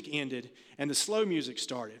fast music ended and the slow music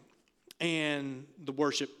started, and the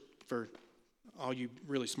worship for all you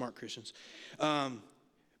really smart Christians.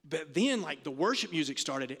 But then, like, the worship music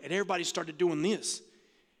started, and everybody started doing this.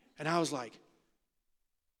 And I was like,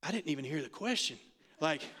 I didn't even hear the question.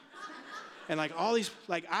 Like, and like all these,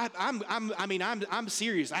 like, I'm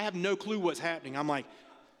serious. I have no clue what's happening. I'm like,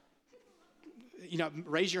 you know,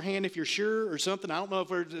 raise your hand if you're sure or something. I don't know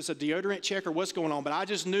if it's a deodorant check or what's going on, but I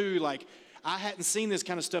just knew, like, I hadn't seen this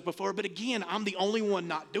kind of stuff before. But again, I'm the only one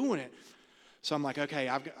not doing it. So I'm like, okay,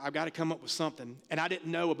 I've got to come up with something. And I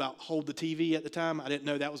didn't know about hold the TV at the time. I didn't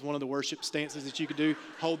know that was one of the worship stances that you could do,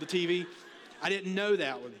 hold the TV. I didn't know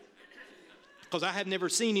that one because I had never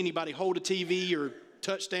seen anybody hold a TV or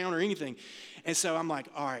touchdown or anything. And so I'm like,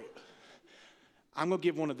 all right, I'm going to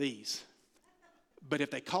give one of these. But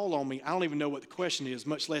if they call on me, I don't even know what the question is,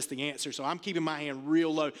 much less the answer. So I'm keeping my hand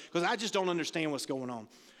real low because I just don't understand what's going on.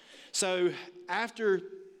 So after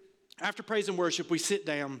praise and worship, we sit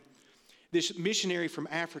down. This missionary from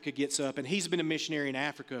Africa gets up, and he's been a missionary in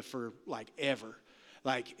Africa for like ever.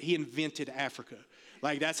 Like he invented Africa.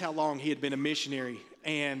 Like that's how long he had been a missionary.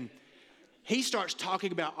 And he starts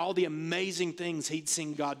talking about all the amazing things he'd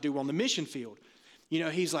seen God do on the mission field. You know,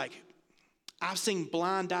 he's like, I've seen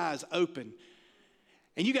blind eyes open.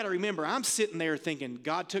 And you got to remember, I'm sitting there thinking,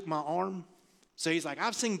 God took my arm. So he's like,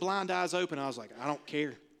 I've seen blind eyes open. I was like, I don't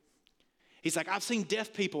care. He's like, I've seen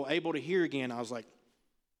deaf people able to hear again. I was like,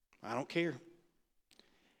 I don't care.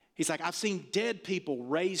 He's like, I've seen dead people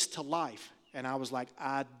raised to life. And I was like,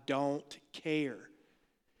 I don't care.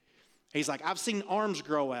 He's like, I've seen arms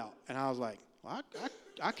grow out. And I was like, well,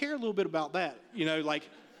 I care a little bit about that. You know, like,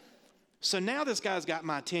 so now this guy's got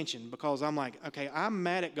my attention because I'm like, okay, I'm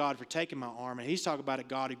mad at God for taking my arm. And he's talking about a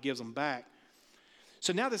God who gives them back.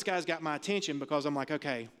 So now this guy's got my attention because I'm like,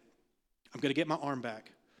 okay, I'm going to get my arm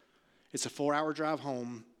back. It's a 4-hour drive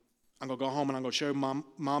home. I'm going to go home and I'm going to show mom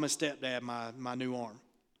and stepdad my new arm.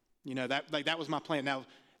 You know, that was my plan. Now,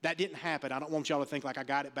 that didn't happen. I don't want y'all to think like I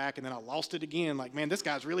got it back and then I lost it again. Like, man, this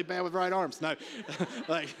guy's really bad with right arms. No,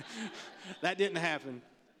 like, that didn't happen.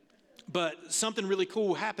 But something really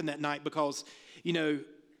cool happened that night because, you know,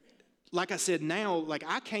 like I said, now, like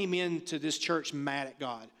I came into this church mad at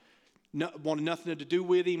God. Wanted nothing to do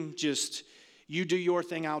with him, just you do your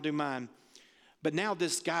thing, I'll do mine. But now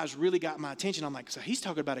this guy's really got my attention. I'm like, so he's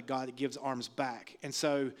talking about a God that gives arms back. And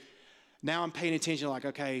so now I'm paying attention, like,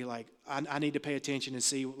 okay, like I need to pay attention and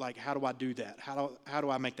see, like, how do I do that? How do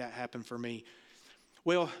I make that happen for me?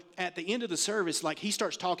 Well, at the end of the service, like he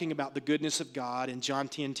starts talking about the goodness of God and John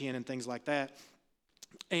 10:10 and things like that.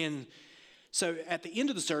 And so at the end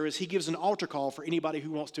of the service, he gives an altar call for anybody who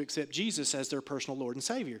wants to accept Jesus as their personal Lord and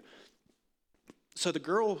Savior. So the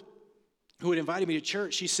girl who had invited me to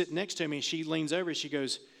church, she's sitting next to me, and she leans over and she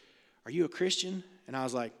goes, "Are you a Christian?" And I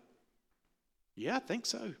was like, "Yeah, I think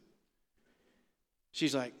so."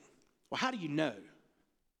 She's like, "Well, how do you know?"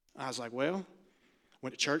 I was like, "Well, I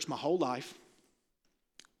went to church my whole life.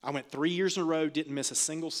 I went 3 years in a row, didn't miss a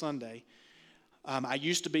single Sunday. I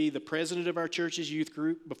used to be the president of our church's youth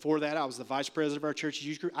group. Before that, I was the vice president of our church's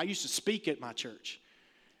youth group. I used to speak at my church,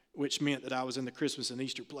 which meant that I was in the Christmas and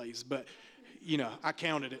Easter plays. But, you know, I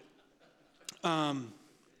counted it.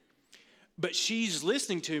 But she's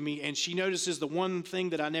listening to me, and she notices the one thing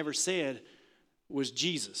that I never said was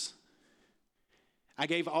Jesus. I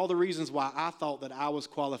gave all the reasons why I thought that I was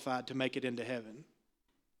qualified to make it into heaven.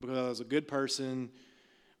 Because I was a good person,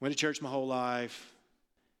 went to church my whole life,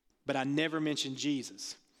 but I never mentioned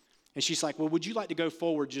Jesus. And she's like, "Well, would you like to go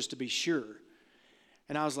forward just to be sure?"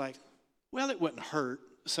 And I was like, "Well, it wouldn't hurt."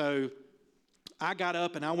 So I got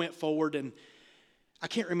up and I went forward, and I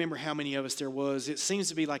can't remember how many of us there was. It seems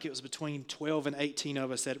to be like it was between 12 and 18 of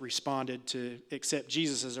us that responded to accept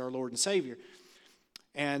Jesus as our Lord and Savior.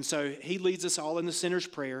 And so he leads us all in the sinner's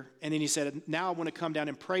prayer. And then he said, "Now I want to come down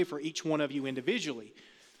and pray for each one of you individually."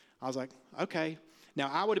 I was like, okay. Now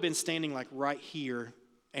I would have been standing like right here,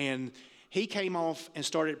 and he came off and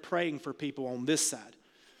started praying for people on this side.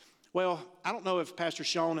 Well, I don't know if Pastor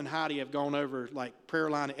Sean and Heidi have gone over like prayer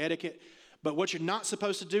line etiquette, but what you're not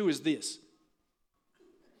supposed to do is this.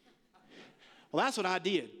 Well, that's what I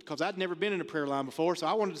did, because I'd never been in a prayer line before, so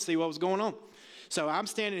I wanted to see what was going on. So I'm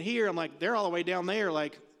standing here, I'm like, they're all the way down there,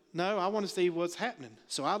 like, no, I want to see what's happening.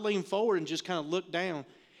 So I leaned forward and just kind of looked down,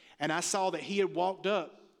 and I saw that he had walked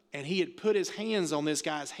up, and he had put his hands on this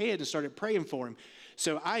guy's head and started praying for him.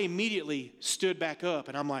 So I immediately stood back up,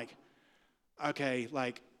 and I'm like, okay,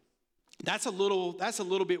 like, that's a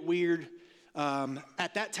little bit weird.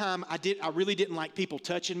 At that time, I really didn't like people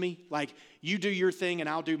touching me. Like, you do your thing and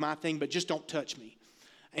I'll do my thing, but just don't touch me.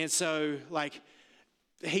 And so, like,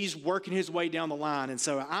 he's working his way down the line. And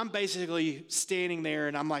so I'm basically standing there,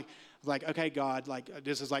 and I'm like, okay, God, like,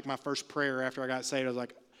 this is like my first prayer after I got saved. I was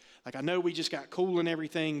like, I know we just got cool and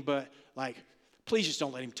everything, but like, please just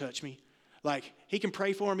don't let him touch me. Like, he can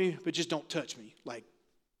pray for me, but just don't touch me. Like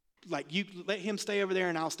you let him stay over there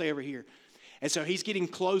and I'll stay over here. And so he's getting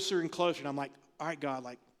closer and closer, and I'm like, all right, God,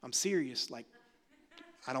 like, I'm serious. Like,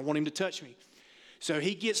 I don't want him to touch me. So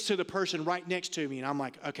he gets to the person right next to me, and I'm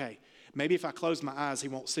like, okay, maybe if I close my eyes, he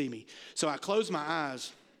won't see me. So I close my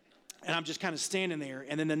eyes, and I'm just kind of standing there,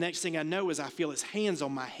 and then the next thing I know is I feel his hands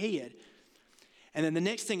on my head. And then the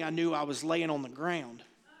next thing I knew, I was laying on the ground.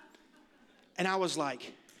 And I was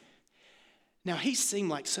like, now he seemed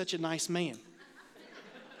like such a nice man.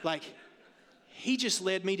 Like, he just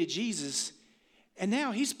led me to Jesus, and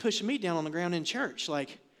now he's pushing me down on the ground in church.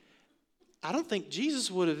 Like, I don't think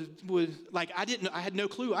Jesus would, like, I had no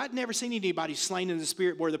clue. I'd never seen anybody slain in the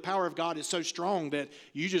Spirit where the power of God is so strong that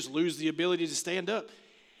you just lose the ability to stand up.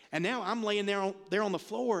 And now I'm laying there on the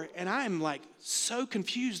floor, and I'm like so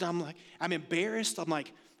confused. I'm embarrassed. I'm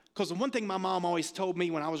like, because the one thing my mom always told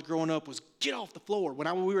me when I was growing up was get off the floor.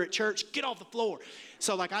 When we were at church, get off the floor.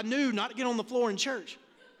 So like I knew not to get on the floor in church.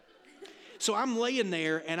 So I'm laying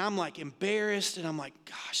there, and I'm like embarrassed, and I'm like,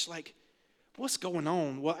 gosh, like, what's going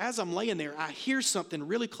on? Well, as I'm laying there, I hear something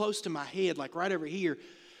really close to my head, like right over here.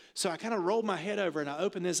 So I kind of rolled my head over, and I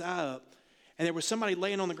opened this eye up, and there was somebody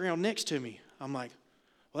laying on the ground next to me. I'm like,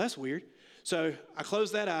 well, that's weird. So I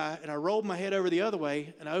closed that eye, and I rolled my head over the other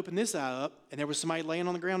way, and I opened this eye up, and there was somebody laying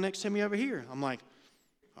on the ground next to me over here. I'm like,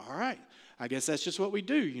 all right, I guess that's just what we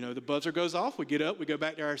do. You know, the buzzer goes off, we get up, we go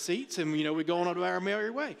back to our seats, and, you know, we go on our merry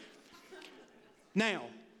way. Now,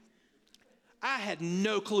 I had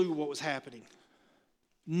no clue what was happening.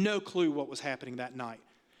 No clue what was happening that night.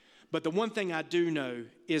 But the one thing I do know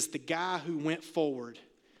is the guy who went forward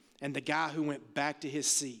and the guy who went back to his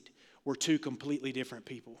seat were two completely different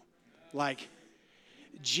people. Like,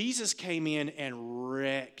 Jesus came in and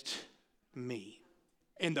wrecked me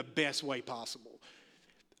in the best way possible.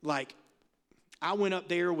 Like, I went up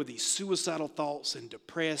there with these suicidal thoughts and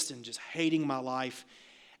depressed and just hating my life.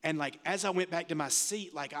 And like, as I went back to my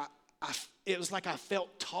seat, like it was like I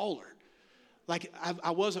felt taller. Like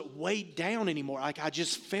I wasn't weighed down anymore. Like I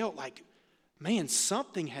just felt like, man,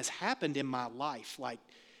 something has happened in my life. Like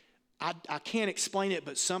I can't explain it,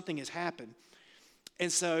 but something has happened.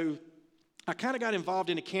 And so I kind of got involved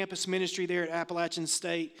in a campus ministry there at Appalachian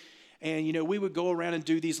State. And, you know, we would go around and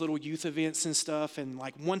do these little youth events and stuff. And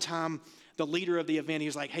like one time, the leader of the event, he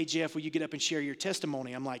was like, hey, Jeff, will you get up and share your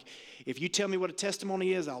testimony? I'm like, if you tell me what a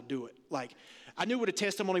testimony is, I'll do it. Like, I knew what a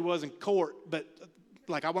testimony was in court, but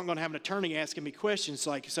like I wasn't going to have an attorney asking me questions.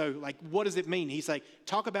 So what does it mean? He's like,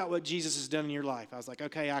 talk about what Jesus has done in your life. I was like,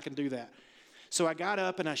 okay, I can do that. So I got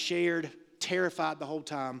up and I shared, terrified the whole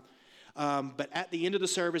time. But at the end of the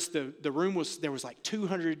service, the room there was like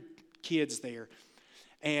 200 kids there.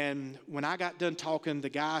 And when I got done talking, the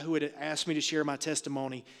guy who had asked me to share my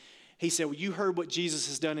testimony, he said, well, you heard what Jesus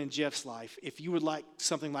has done in Jeff's life. If you would like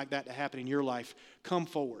something like that to happen in your life, come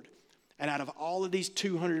forward. And out of all of these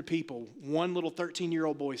 200 people, one little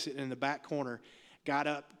 13-year-old boy sitting in the back corner got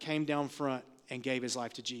up, came down front, and gave his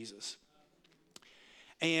life to Jesus.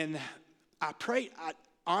 And I prayed.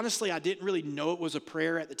 Honestly, I didn't really know it was a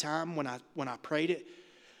prayer at the time when I prayed it.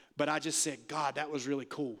 But I just said, God, that was really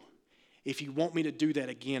cool. If you want me to do that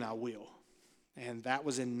again, I will. And that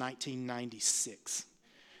was in 1996.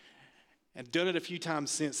 I've done it a few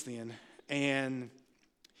times since then. And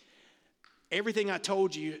everything I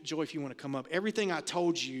told you, Joy, if you want to come up, everything I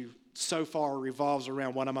told you so far revolves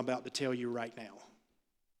around what I'm about to tell you right now.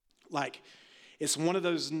 Like, it's one of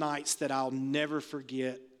those nights that I'll never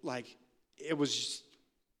forget. Like, it was just,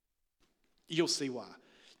 you'll see why.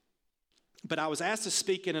 But I was asked to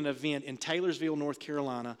speak at an event in Taylorsville, North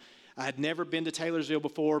Carolina. I had never been to Taylorsville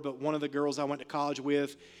before, but one of the girls I went to college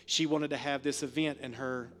with, she wanted to have this event in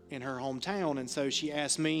her hometown. And so she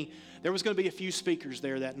asked me, there was going to be a few speakers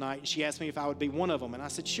there that night, and she asked me if I would be one of them. And I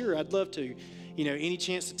said, sure, I'd love to. You know, any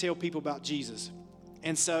chance to tell people about Jesus.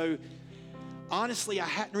 And so, honestly, I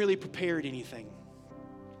hadn't really prepared anything.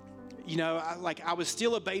 You know, I was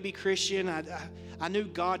still a baby Christian. I knew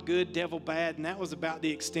God good, devil bad, and that was about the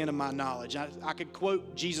extent of my knowledge. I could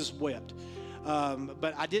quote Jesus wept.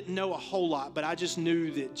 But I didn't know a whole lot, but I just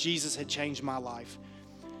knew that Jesus had changed my life.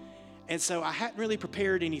 And so I hadn't really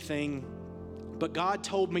prepared anything, but God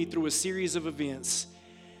told me through a series of events,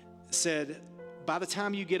 said, by the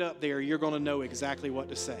time you get up there, you're going to know exactly what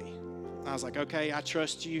to say. I was like, okay, I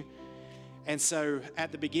trust you. And so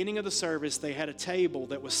at the beginning of the service, they had a table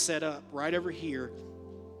that was set up right over here,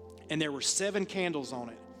 and there were 7 candles on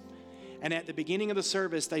it. And at the beginning of the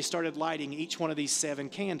service, they started lighting each one of these 7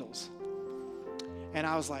 candles. And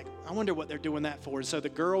I was like, I wonder what they're doing that for. And so the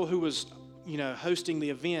girl who was, you know, hosting the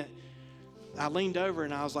event, I leaned over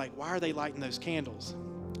and I was like, why are they lighting those candles?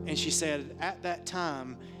 And she said, at that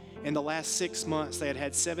time, in the last 6 months, they had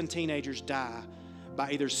had 7 teenagers die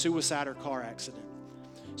by either suicide or car accident.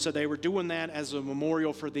 So they were doing that as a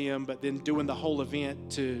memorial for them, but then doing the whole event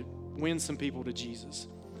to win some people to Jesus.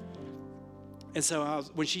 And so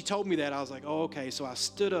when she told me that, I was like, oh, okay. So I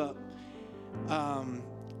stood up.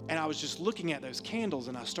 And I was just looking at those candles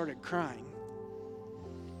and I started crying.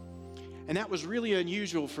 And that was really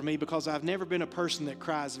unusual for me because I've never been a person that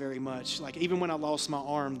cries very much. Like even when I lost my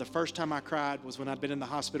arm, the first time I cried was when I'd been in the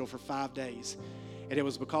hospital for 5 days. And it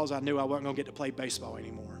was because I knew I wasn't going to get to play baseball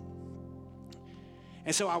anymore.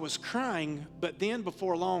 And so I was crying, but then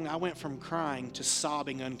before long, I went from crying to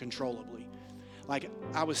sobbing uncontrollably. Like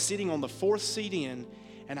I was sitting on the 4th seat in,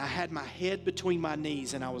 and I had my head between my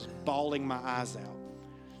knees and I was bawling my eyes out.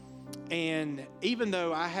 And even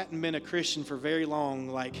though I hadn't been a Christian for very long,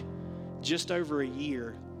 like just over a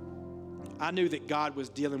year, I knew that God was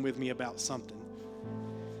dealing with me about something.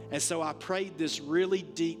 And so I prayed this really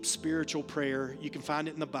deep spiritual prayer. You can find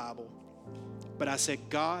it in the Bible. But I said,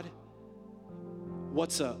 God,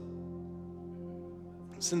 what's up?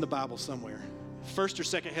 It's in the Bible somewhere. First or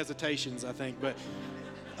second hesitations, I think. But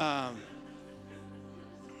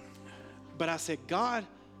I said, God,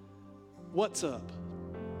 what's up?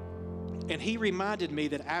 And he reminded me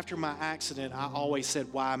that after my accident, I always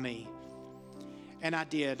said, why me? And I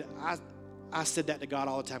did. I said that to God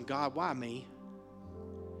all the time. God, why me?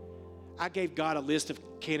 I gave God a list of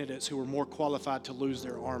candidates who were more qualified to lose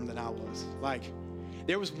their arm than I was. Like,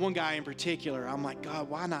 there was one guy in particular. I'm like, God,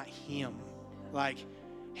 why not him? Like,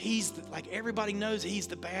 everybody knows he's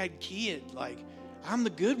the bad kid. Like, I'm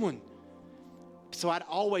the good one. So I'd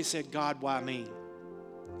always said, God, why me?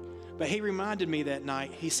 But he reminded me that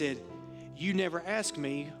night, he said, you never asked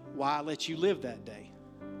me why I let you live that day.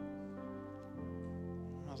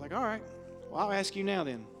 I was like, all right, well, I'll ask you now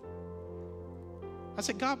then. I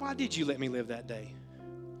said, God, why did you let me live that day?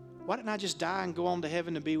 why didn't I just die and go on to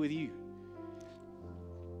heaven to be with you?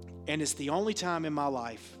 And it's the only time in my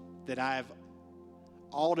life that I've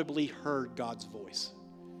audibly heard God's voice.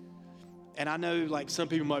 And I know, like, some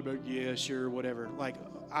people might be like, yeah, sure, whatever. Like,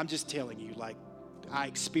 I'm just telling you, like, I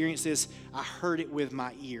experienced this. I heard it with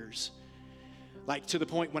my ears. Like, to the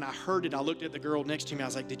point when I heard it, I looked at the girl next to me. I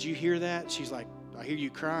was like, did you hear that? She's like, I hear you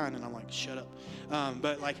crying. And I'm like, shut up.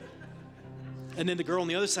 And then the girl on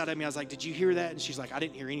the other side of me, I was like, did you hear that? And she's like, I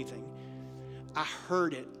didn't hear anything. I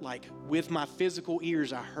heard it, like, with my physical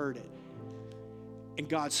ears, I heard it. And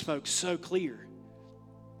God spoke so clear.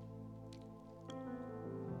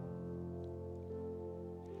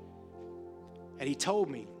 And he told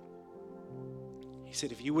me, he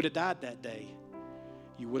said, if you would have died that day,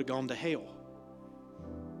 you would have gone to hell.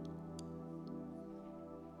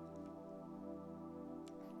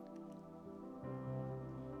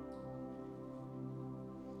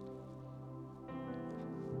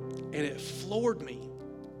 And it floored me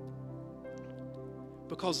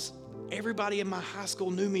because everybody in my high school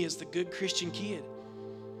knew me as the good Christian kid.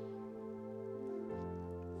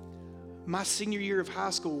 My senior year of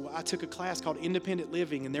high school, I took a class called Independent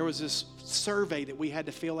Living, and there was this survey that we had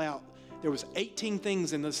to fill out. There was 18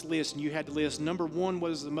 things in this list, and you had to list number 1,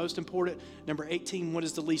 what is the most important, number 18, what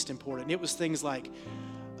is the least important. And it was things like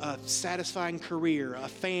a satisfying career, a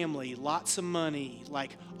family, lots of money,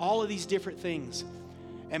 like all of these different things.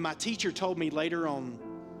 And my teacher told me later on,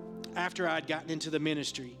 after I'd gotten into the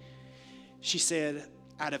ministry, she said,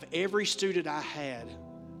 out of every student I had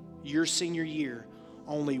your senior year,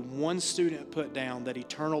 only one student put down that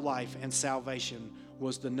eternal life and salvation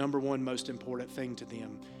was the number 1 most important thing to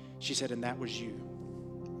them. She said, and that was you.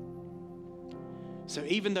 So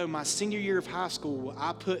even though my senior year of high school,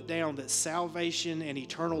 I put down that salvation and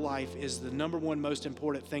eternal life is the number 1 most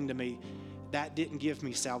important thing to me, that didn't give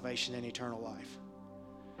me salvation and eternal life.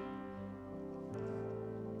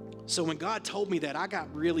 So when God told me that, I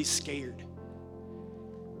got really scared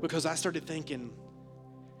because I started thinking,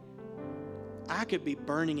 I could be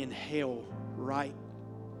burning in hell right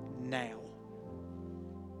now.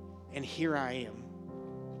 And here I am.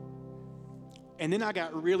 And then I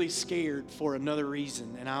got really scared for another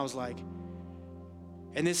reason. And I was like,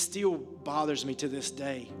 and this still bothers me to this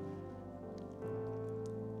day.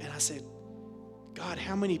 And I said, God,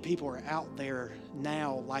 how many people are out there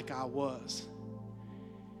now like I was?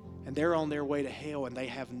 And they're on their way to hell and they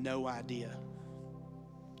have no idea.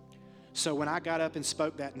 So when I got up and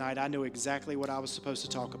spoke that night, I knew exactly what I was supposed to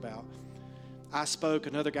talk about. I spoke,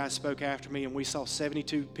 another guy spoke after me, and we saw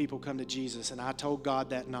 72 people come to Jesus. And I told God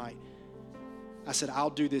that night, I said, I'll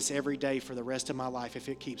do this every day for the rest of my life if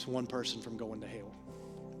it keeps one person from going to hell.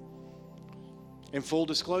 In full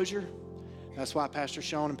disclosure, that's why Pastor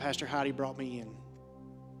Sean and Pastor Heidi brought me in.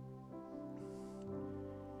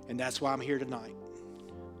 And that's why I'm here tonight.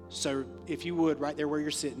 So if you would, right there where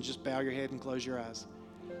you're sitting, just bow your head and close your eyes.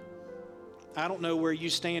 I don't know where you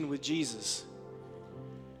stand with Jesus.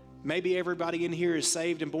 Maybe everybody in here is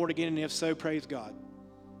saved and born again, and if so, praise God.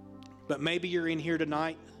 But maybe you're in here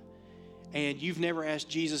tonight and you've never asked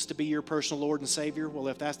Jesus to be your personal Lord and Savior. Well,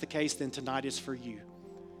 if that's the case, then tonight is for you.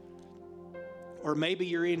 Or maybe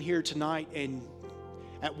you're in here tonight and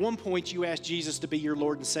at one point you asked Jesus to be your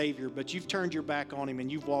Lord and Savior, but you've turned your back on him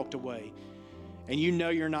and you've walked away. And you know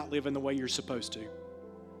you're not living the way you're supposed to.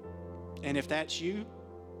 And if that's you,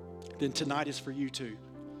 then tonight is for you too.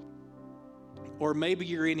 Or maybe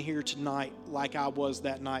you're in here tonight like I was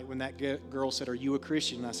that night when that girl said, are you a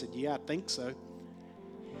Christian? And I said, yeah, I think so.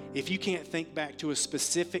 If you can't think back to a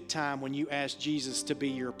specific time when you asked Jesus to be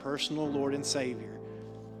your personal Lord and Savior,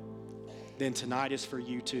 then tonight is for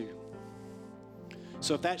you too.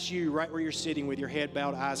 So if that's you right where you're sitting with your head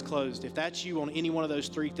bowed, eyes closed, if that's you on any one of those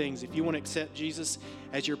 3 things, if you want to accept Jesus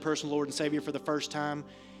as your personal Lord and Savior for the first time,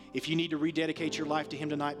 if you need to rededicate your life to him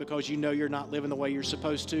tonight because you know you're not living the way you're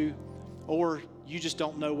supposed to, or you just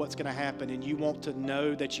don't know what's going to happen and you want to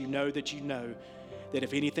know that you know that you know that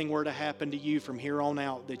if anything were to happen to you from here on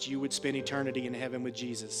out, that you would spend eternity in heaven with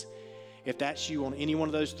Jesus. If that's you on any one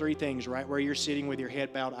of those 3 things, right where you're sitting with your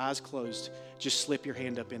head bowed, eyes closed, just slip your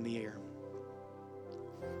hand up in the air.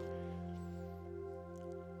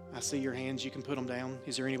 I see your hands, you can put them down.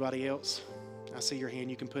 Is there anybody else? I see your hand,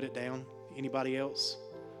 you can put it down. Anybody else?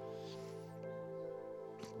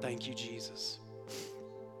 Thank you, Jesus.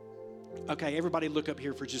 Okay, everybody look up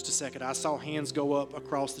here for just a second. I saw hands go up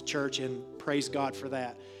across the church, and praise God for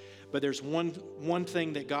that. But there's one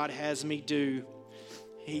thing that God has me do.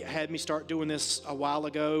 He had me start doing this a while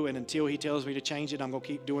ago, and until he tells me to change it, I'm going to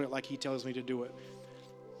keep doing it like he tells me to do it.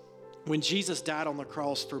 When Jesus died on the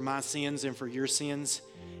cross for my sins and for your sins,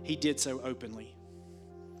 he did so openly.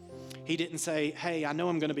 He didn't say, hey, I know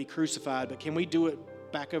I'm going to be crucified, but can we do it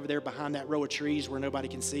back over there behind that row of trees where nobody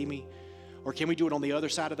can see me? Or can we do it on the other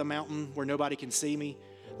side of the mountain where nobody can see me?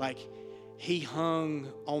 Like, he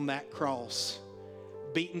hung on that cross,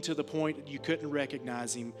 beaten to the point that you couldn't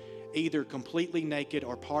recognize him, either completely naked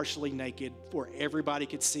or partially naked where everybody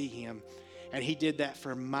could see him. And he did that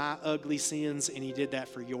for my ugly sins, and he did that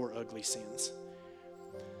for your ugly sins.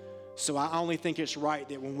 So I only think it's right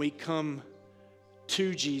that when we come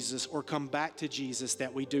to Jesus or come back to Jesus,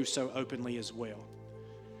 that we do so openly as well.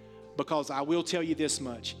 Because I will tell you this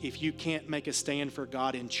much, if you can't make a stand for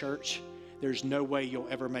God in church, there's no way you'll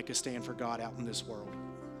ever make a stand for God out in this world.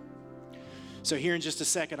 So here in just a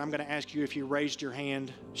second, I'm going to ask you if you raised your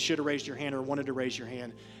hand, should have raised your hand or wanted to raise your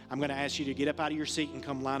hand. I'm going to ask you to get up out of your seat and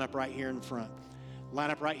come line up right here in front.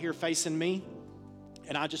 Line up right here facing me,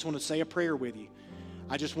 and I just want to say a prayer with you.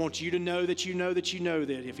 I just want you to know that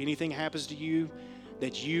if anything happens to you,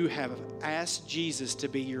 that you have asked Jesus to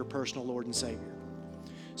be your personal Lord and Savior.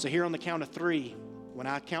 So here on the count of 3, when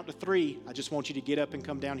I count to 3, I just want you to get up and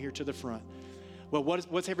come down here to the front. Well,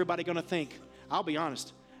 what's everybody going to think? I'll be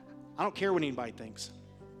honest. I don't care what anybody thinks.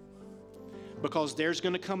 Because there's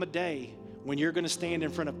going to come a day when you're going to stand in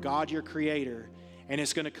front of God, your Creator, and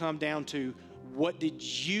it's going to come down to, what did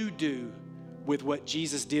you do with what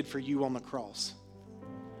Jesus did for you on the cross?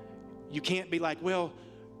 You can't be like, well,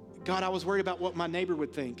 God, I was worried about what my neighbor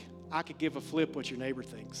would think. I could give a flip what your neighbor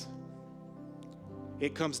thinks.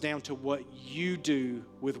 It comes down to what you do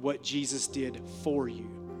with what Jesus did for you.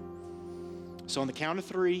 So on the count of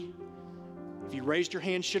 3, if you raised your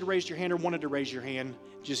hand, should have raised your hand, or wanted to raise your hand,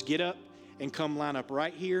 just get up and come line up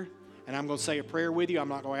right here. And I'm going to say a prayer with you. I'm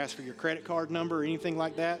not going to ask for your credit card number or anything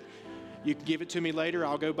like that. You can give it to me later.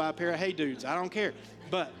 I'll go buy a pair of Hey Dudes. I don't care.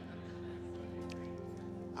 But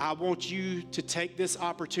I want you to take this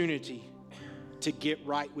opportunity to get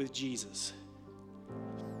right with Jesus.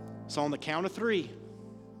 So on the count of 3,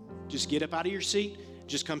 just get up out of your seat.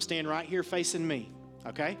 Just come stand right here facing me.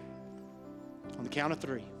 Okay? On the count of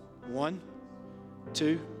 3. 1,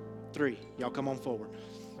 2, 3. Y'all come on forward.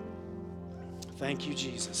 Thank you,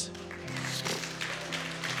 Jesus.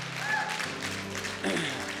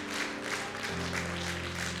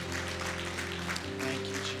 Thank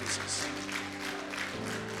you, Jesus.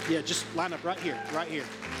 Yeah, just line up right here, right here.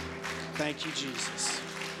 Thank you, Jesus.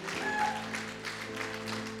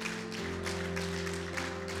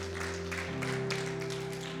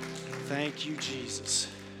 Thank you, Jesus.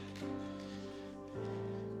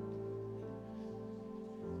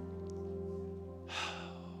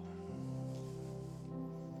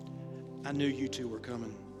 I knew you two were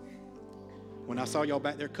coming. When I saw y'all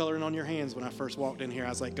back there coloring on your hands when I first walked in here, I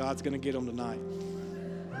was like, God's going to get them tonight.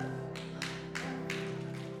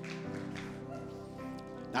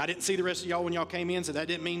 Now, I didn't see the rest of y'all when y'all came in, so that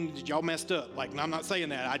didn't mean that y'all messed up. Like, I'm not saying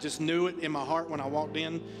that. I just knew it in my heart when I walked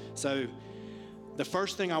in. So the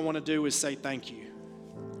first thing I want to do is say thank you.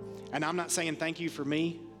 And I'm not saying thank you for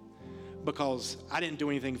me, because I didn't do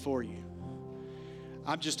anything for you.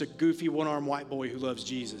 I'm just a goofy one-armed white boy who loves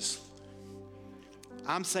Jesus.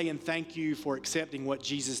 I'm saying thank you for accepting what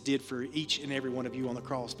Jesus did for each and every one of you on the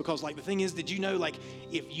cross. Because, like, the thing is, did you know, like,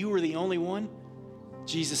 if you were the only one,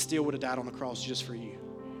 Jesus still would have died on the cross just for you.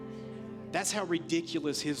 That's how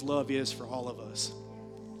ridiculous his love is for all of us.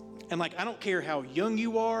 And, like, I don't care how young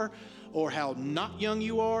you are or how not young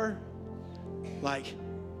you are. Like,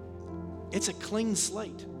 it's a clean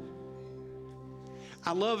slate.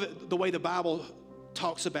 I love it, the way the Bible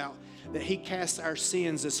talks about that he casts our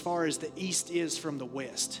sins as far as the east is from the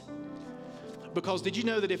west. Because did you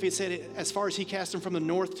know that if it said it, as far as he cast them from the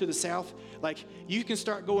north to the south, like, you can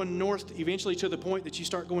start going north eventually to the point that you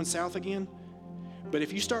start going south again. But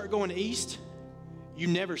if you start going east, you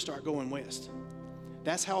never start going west.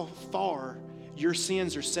 That's how far your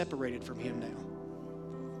sins are separated from him now.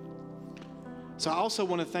 So I also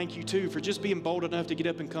want to thank you too for just being bold enough to get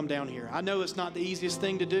up and come down here. I know it's not the easiest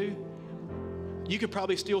thing to do. You could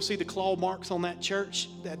probably still see the claw marks on that church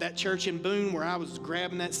in Boone where I was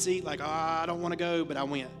grabbing that seat like, I don't want to go, but I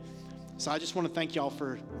went. So I just want to thank y'all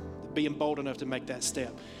for being bold enough to make that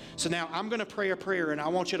step. So now I'm going to pray a prayer, and I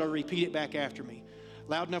want you to repeat it back after me.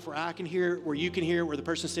 Loud enough where I can hear it, where you can hear it, where the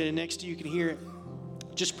person standing next to you can hear it.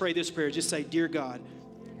 Just pray this prayer. Just say, Dear God,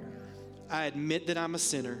 I admit that I'm a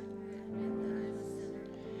sinner,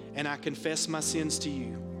 and I confess my sins to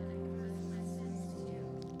you.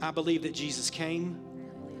 I believe that Jesus came,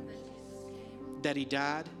 that he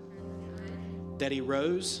died, that he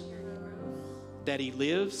rose, that he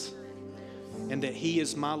lives, and that he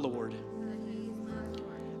is my Lord.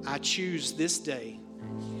 I choose this day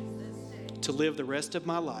to live the rest of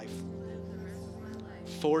my life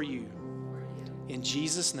for you. In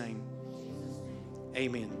Jesus' name,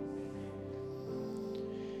 amen.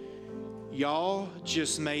 Y'all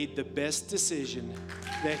just made the best decision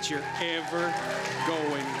that you're ever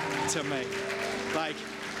going to make. Like,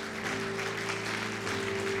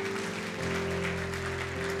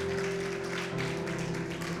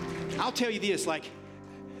 I'll tell you this, like,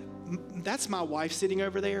 that's my wife sitting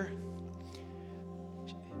over there.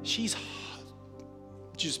 She's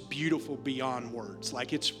just beautiful beyond words.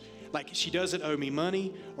 Like, it's like she doesn't owe me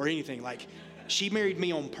money or anything. Like, she married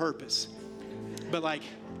me on purpose. But like,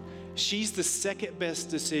 she's the second best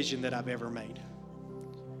decision that I've ever made.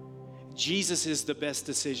 Jesus is the best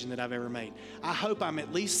decision that I've ever made. I hope I'm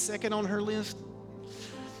at least second on her list.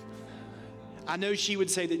 I know she would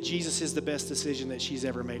say that Jesus is the best decision that she's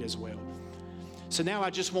ever made as well. So now I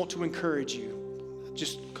just want to encourage you,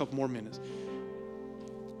 just a couple more minutes.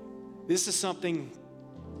 This is something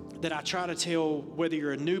that I try to tell, whether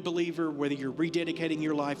you're a new believer, whether you're rededicating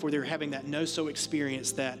your life, whether you're having that no-so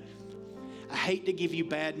experience, that I hate to give you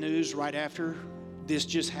bad news right after this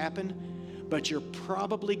just happened, but you're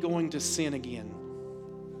probably going to sin again.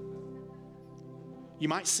 You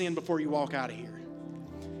might sin before you walk out of here.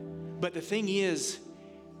 But the thing is,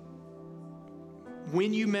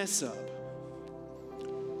 when you mess up,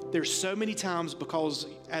 there's so many times, because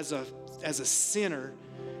as a sinner,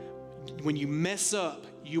 when you mess up,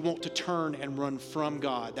 you want to turn and run from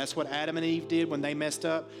God. That's what Adam and Eve did when they messed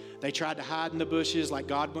up. They tried to hide in the bushes, like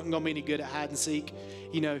God wasn't going to be any good at hide and seek,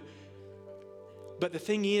 you know. But the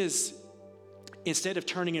thing is, instead of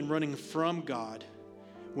turning and running from God,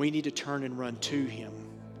 we need to turn and run to Him.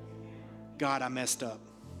 God, I messed up.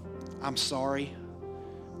 I'm sorry.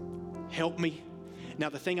 Help me. Now,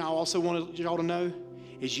 the thing I also want y'all to know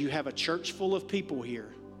is you have a church full of people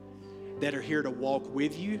here that are here to walk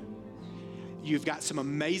with you. You've got some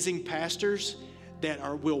amazing pastors that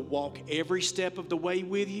will walk every step of the way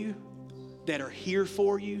with you, that are here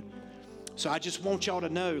for you. So I just want y'all to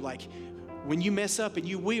know, like, when you mess up, and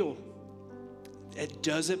you will, it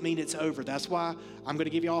doesn't mean it's over. That's why I'm going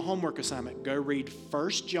to give y'all a homework assignment. Go read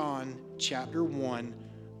 1 John chapter 1,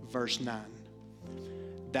 verse 9.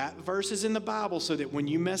 That verse is in the Bible so that when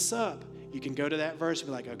you mess up, you can go to that verse and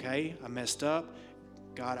be like, okay, I messed up.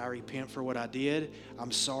 God, I repent for what I did.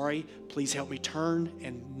 I'm sorry. Please help me turn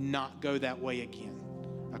and not go that way again.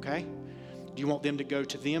 Okay? Do you want them to go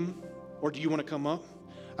to them, or do you want to come up?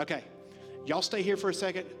 Okay. Y'all stay here for a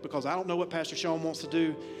second, because I don't know what Pastor Sean wants to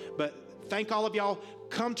do, but thank all of y'all.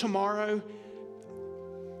 Come tomorrow.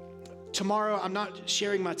 Tomorrow, I'm not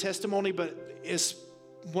sharing my testimony, but it's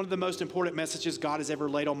one of the most important messages God has ever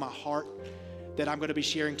laid on my heart that I'm going to be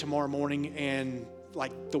sharing tomorrow morning, and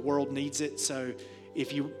like the world needs it. So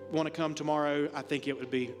if you want to come tomorrow, I think it would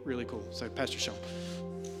be really cool. So Pastor Sean.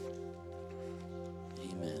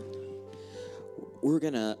 Amen. We're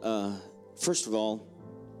going to, first of all,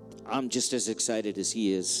 I'm just as excited as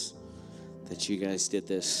he is that you guys did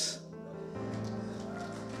this.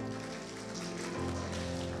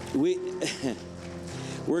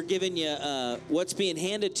 We're giving you, what's being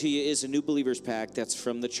handed to you is a New Believers Pack. That's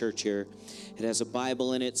from the church here. It has a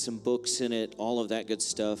Bible in it, some books in it, all of that good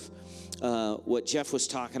stuff. What Jeff was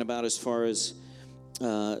talking about as far as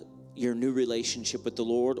your new relationship with the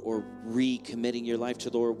Lord, or recommitting your life to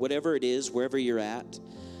the Lord, whatever it is, wherever you're at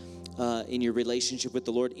in your relationship with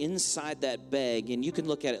the Lord, inside that bag, and you can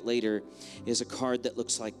look at it later, is a card that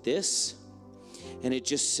looks like this. And it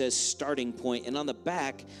just says starting point. And on the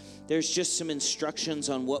back, there's just some instructions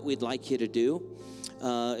on what we'd like you to do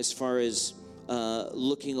as far as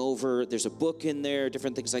looking over. There's a book in there,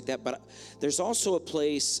 different things like that. But there's also a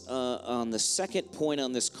place on the second point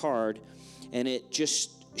on this card, and it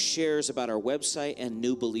just shares about our website and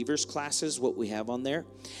New Believers classes, what we have on there.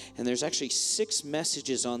 And there's actually 6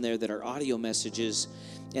 messages on there that are audio messages,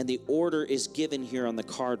 and the order is given here on the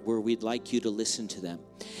card where we'd like you to listen to them.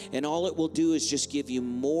 And all it will do is just give you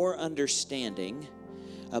more understanding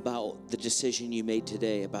about the decision you made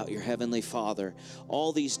today, about your Heavenly Father,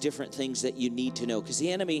 all these different things that you need to know. Because the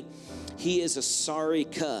enemy, he is a sorry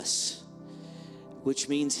cuss, which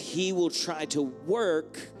means he will try to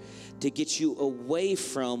work to get you away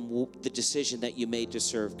from the decision that you made to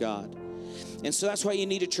serve God. And so that's why you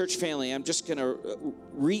need a church family. I'm just going to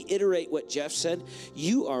reiterate what Jeff said.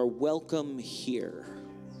 You are welcome here.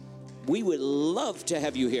 We would love to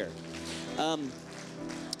have you here.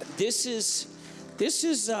 This is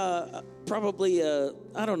probably,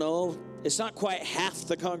 I don't know, it's not quite half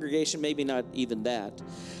the congregation, maybe not even that.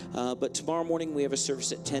 But tomorrow morning we have a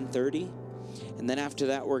service at 10:30. And then after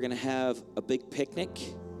that, we're going to have a big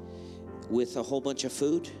picnic with a whole bunch of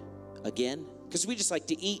food again, because we just like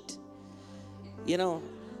to eat.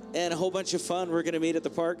 and a whole bunch of fun. We're going to meet at the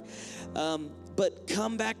park. But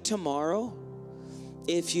come back tomorrow.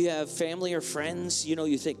 If you have family or friends,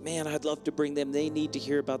 you think, man, I'd love to bring them. They need to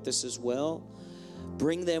hear about this as well.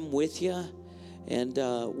 Bring them with you. And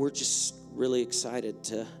we're just really excited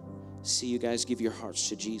to see you guys give your hearts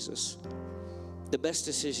to Jesus. The best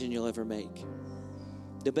decision you'll ever make.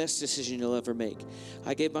 The best decision you'll ever make.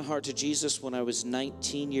 I gave my heart to Jesus when I was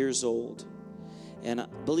 19 years old. And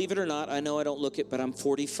believe it or not, I know I don't look it, but I'm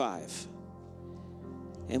 45.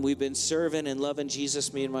 And we've been serving and loving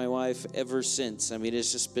Jesus, me and my wife, ever since. I mean,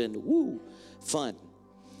 it's just been, fun.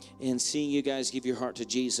 And seeing you guys give your heart to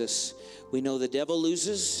Jesus, we know the devil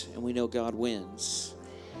loses and we know God wins.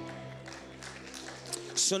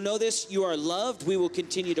 So know this, you are loved. We will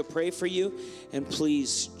continue to pray for you. And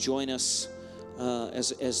please join us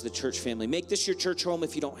as the church family. Make this your church home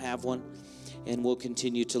if you don't have one. And we'll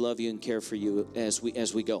continue to love you and care for you as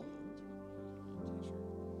we go.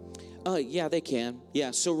 Yeah, they can.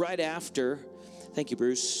 Yeah, so right after, thank you,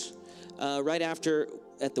 Bruce. Right after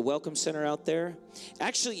at the Welcome Center out there.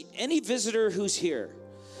 Actually, any visitor who's here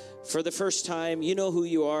for the first time, you know who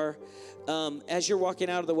you are. As you're walking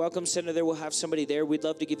out of the Welcome Center, there we'll have somebody there. We'd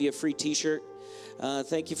love to give you a free t-shirt.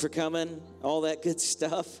 Thank you for coming, all that good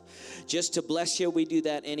stuff. Just to bless you, we do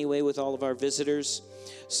that anyway with all of our visitors.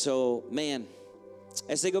 So, man,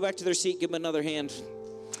 as they go back to their seat, give them another hand.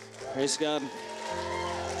 Praise God.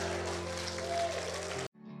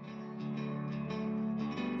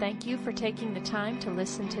 Thank you for taking the time to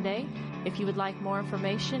listen today. If you would like more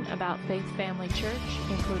information about Faith Family Church,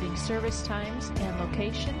 including service times and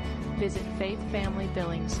location, visit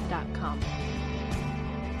faithfamilybillings.com.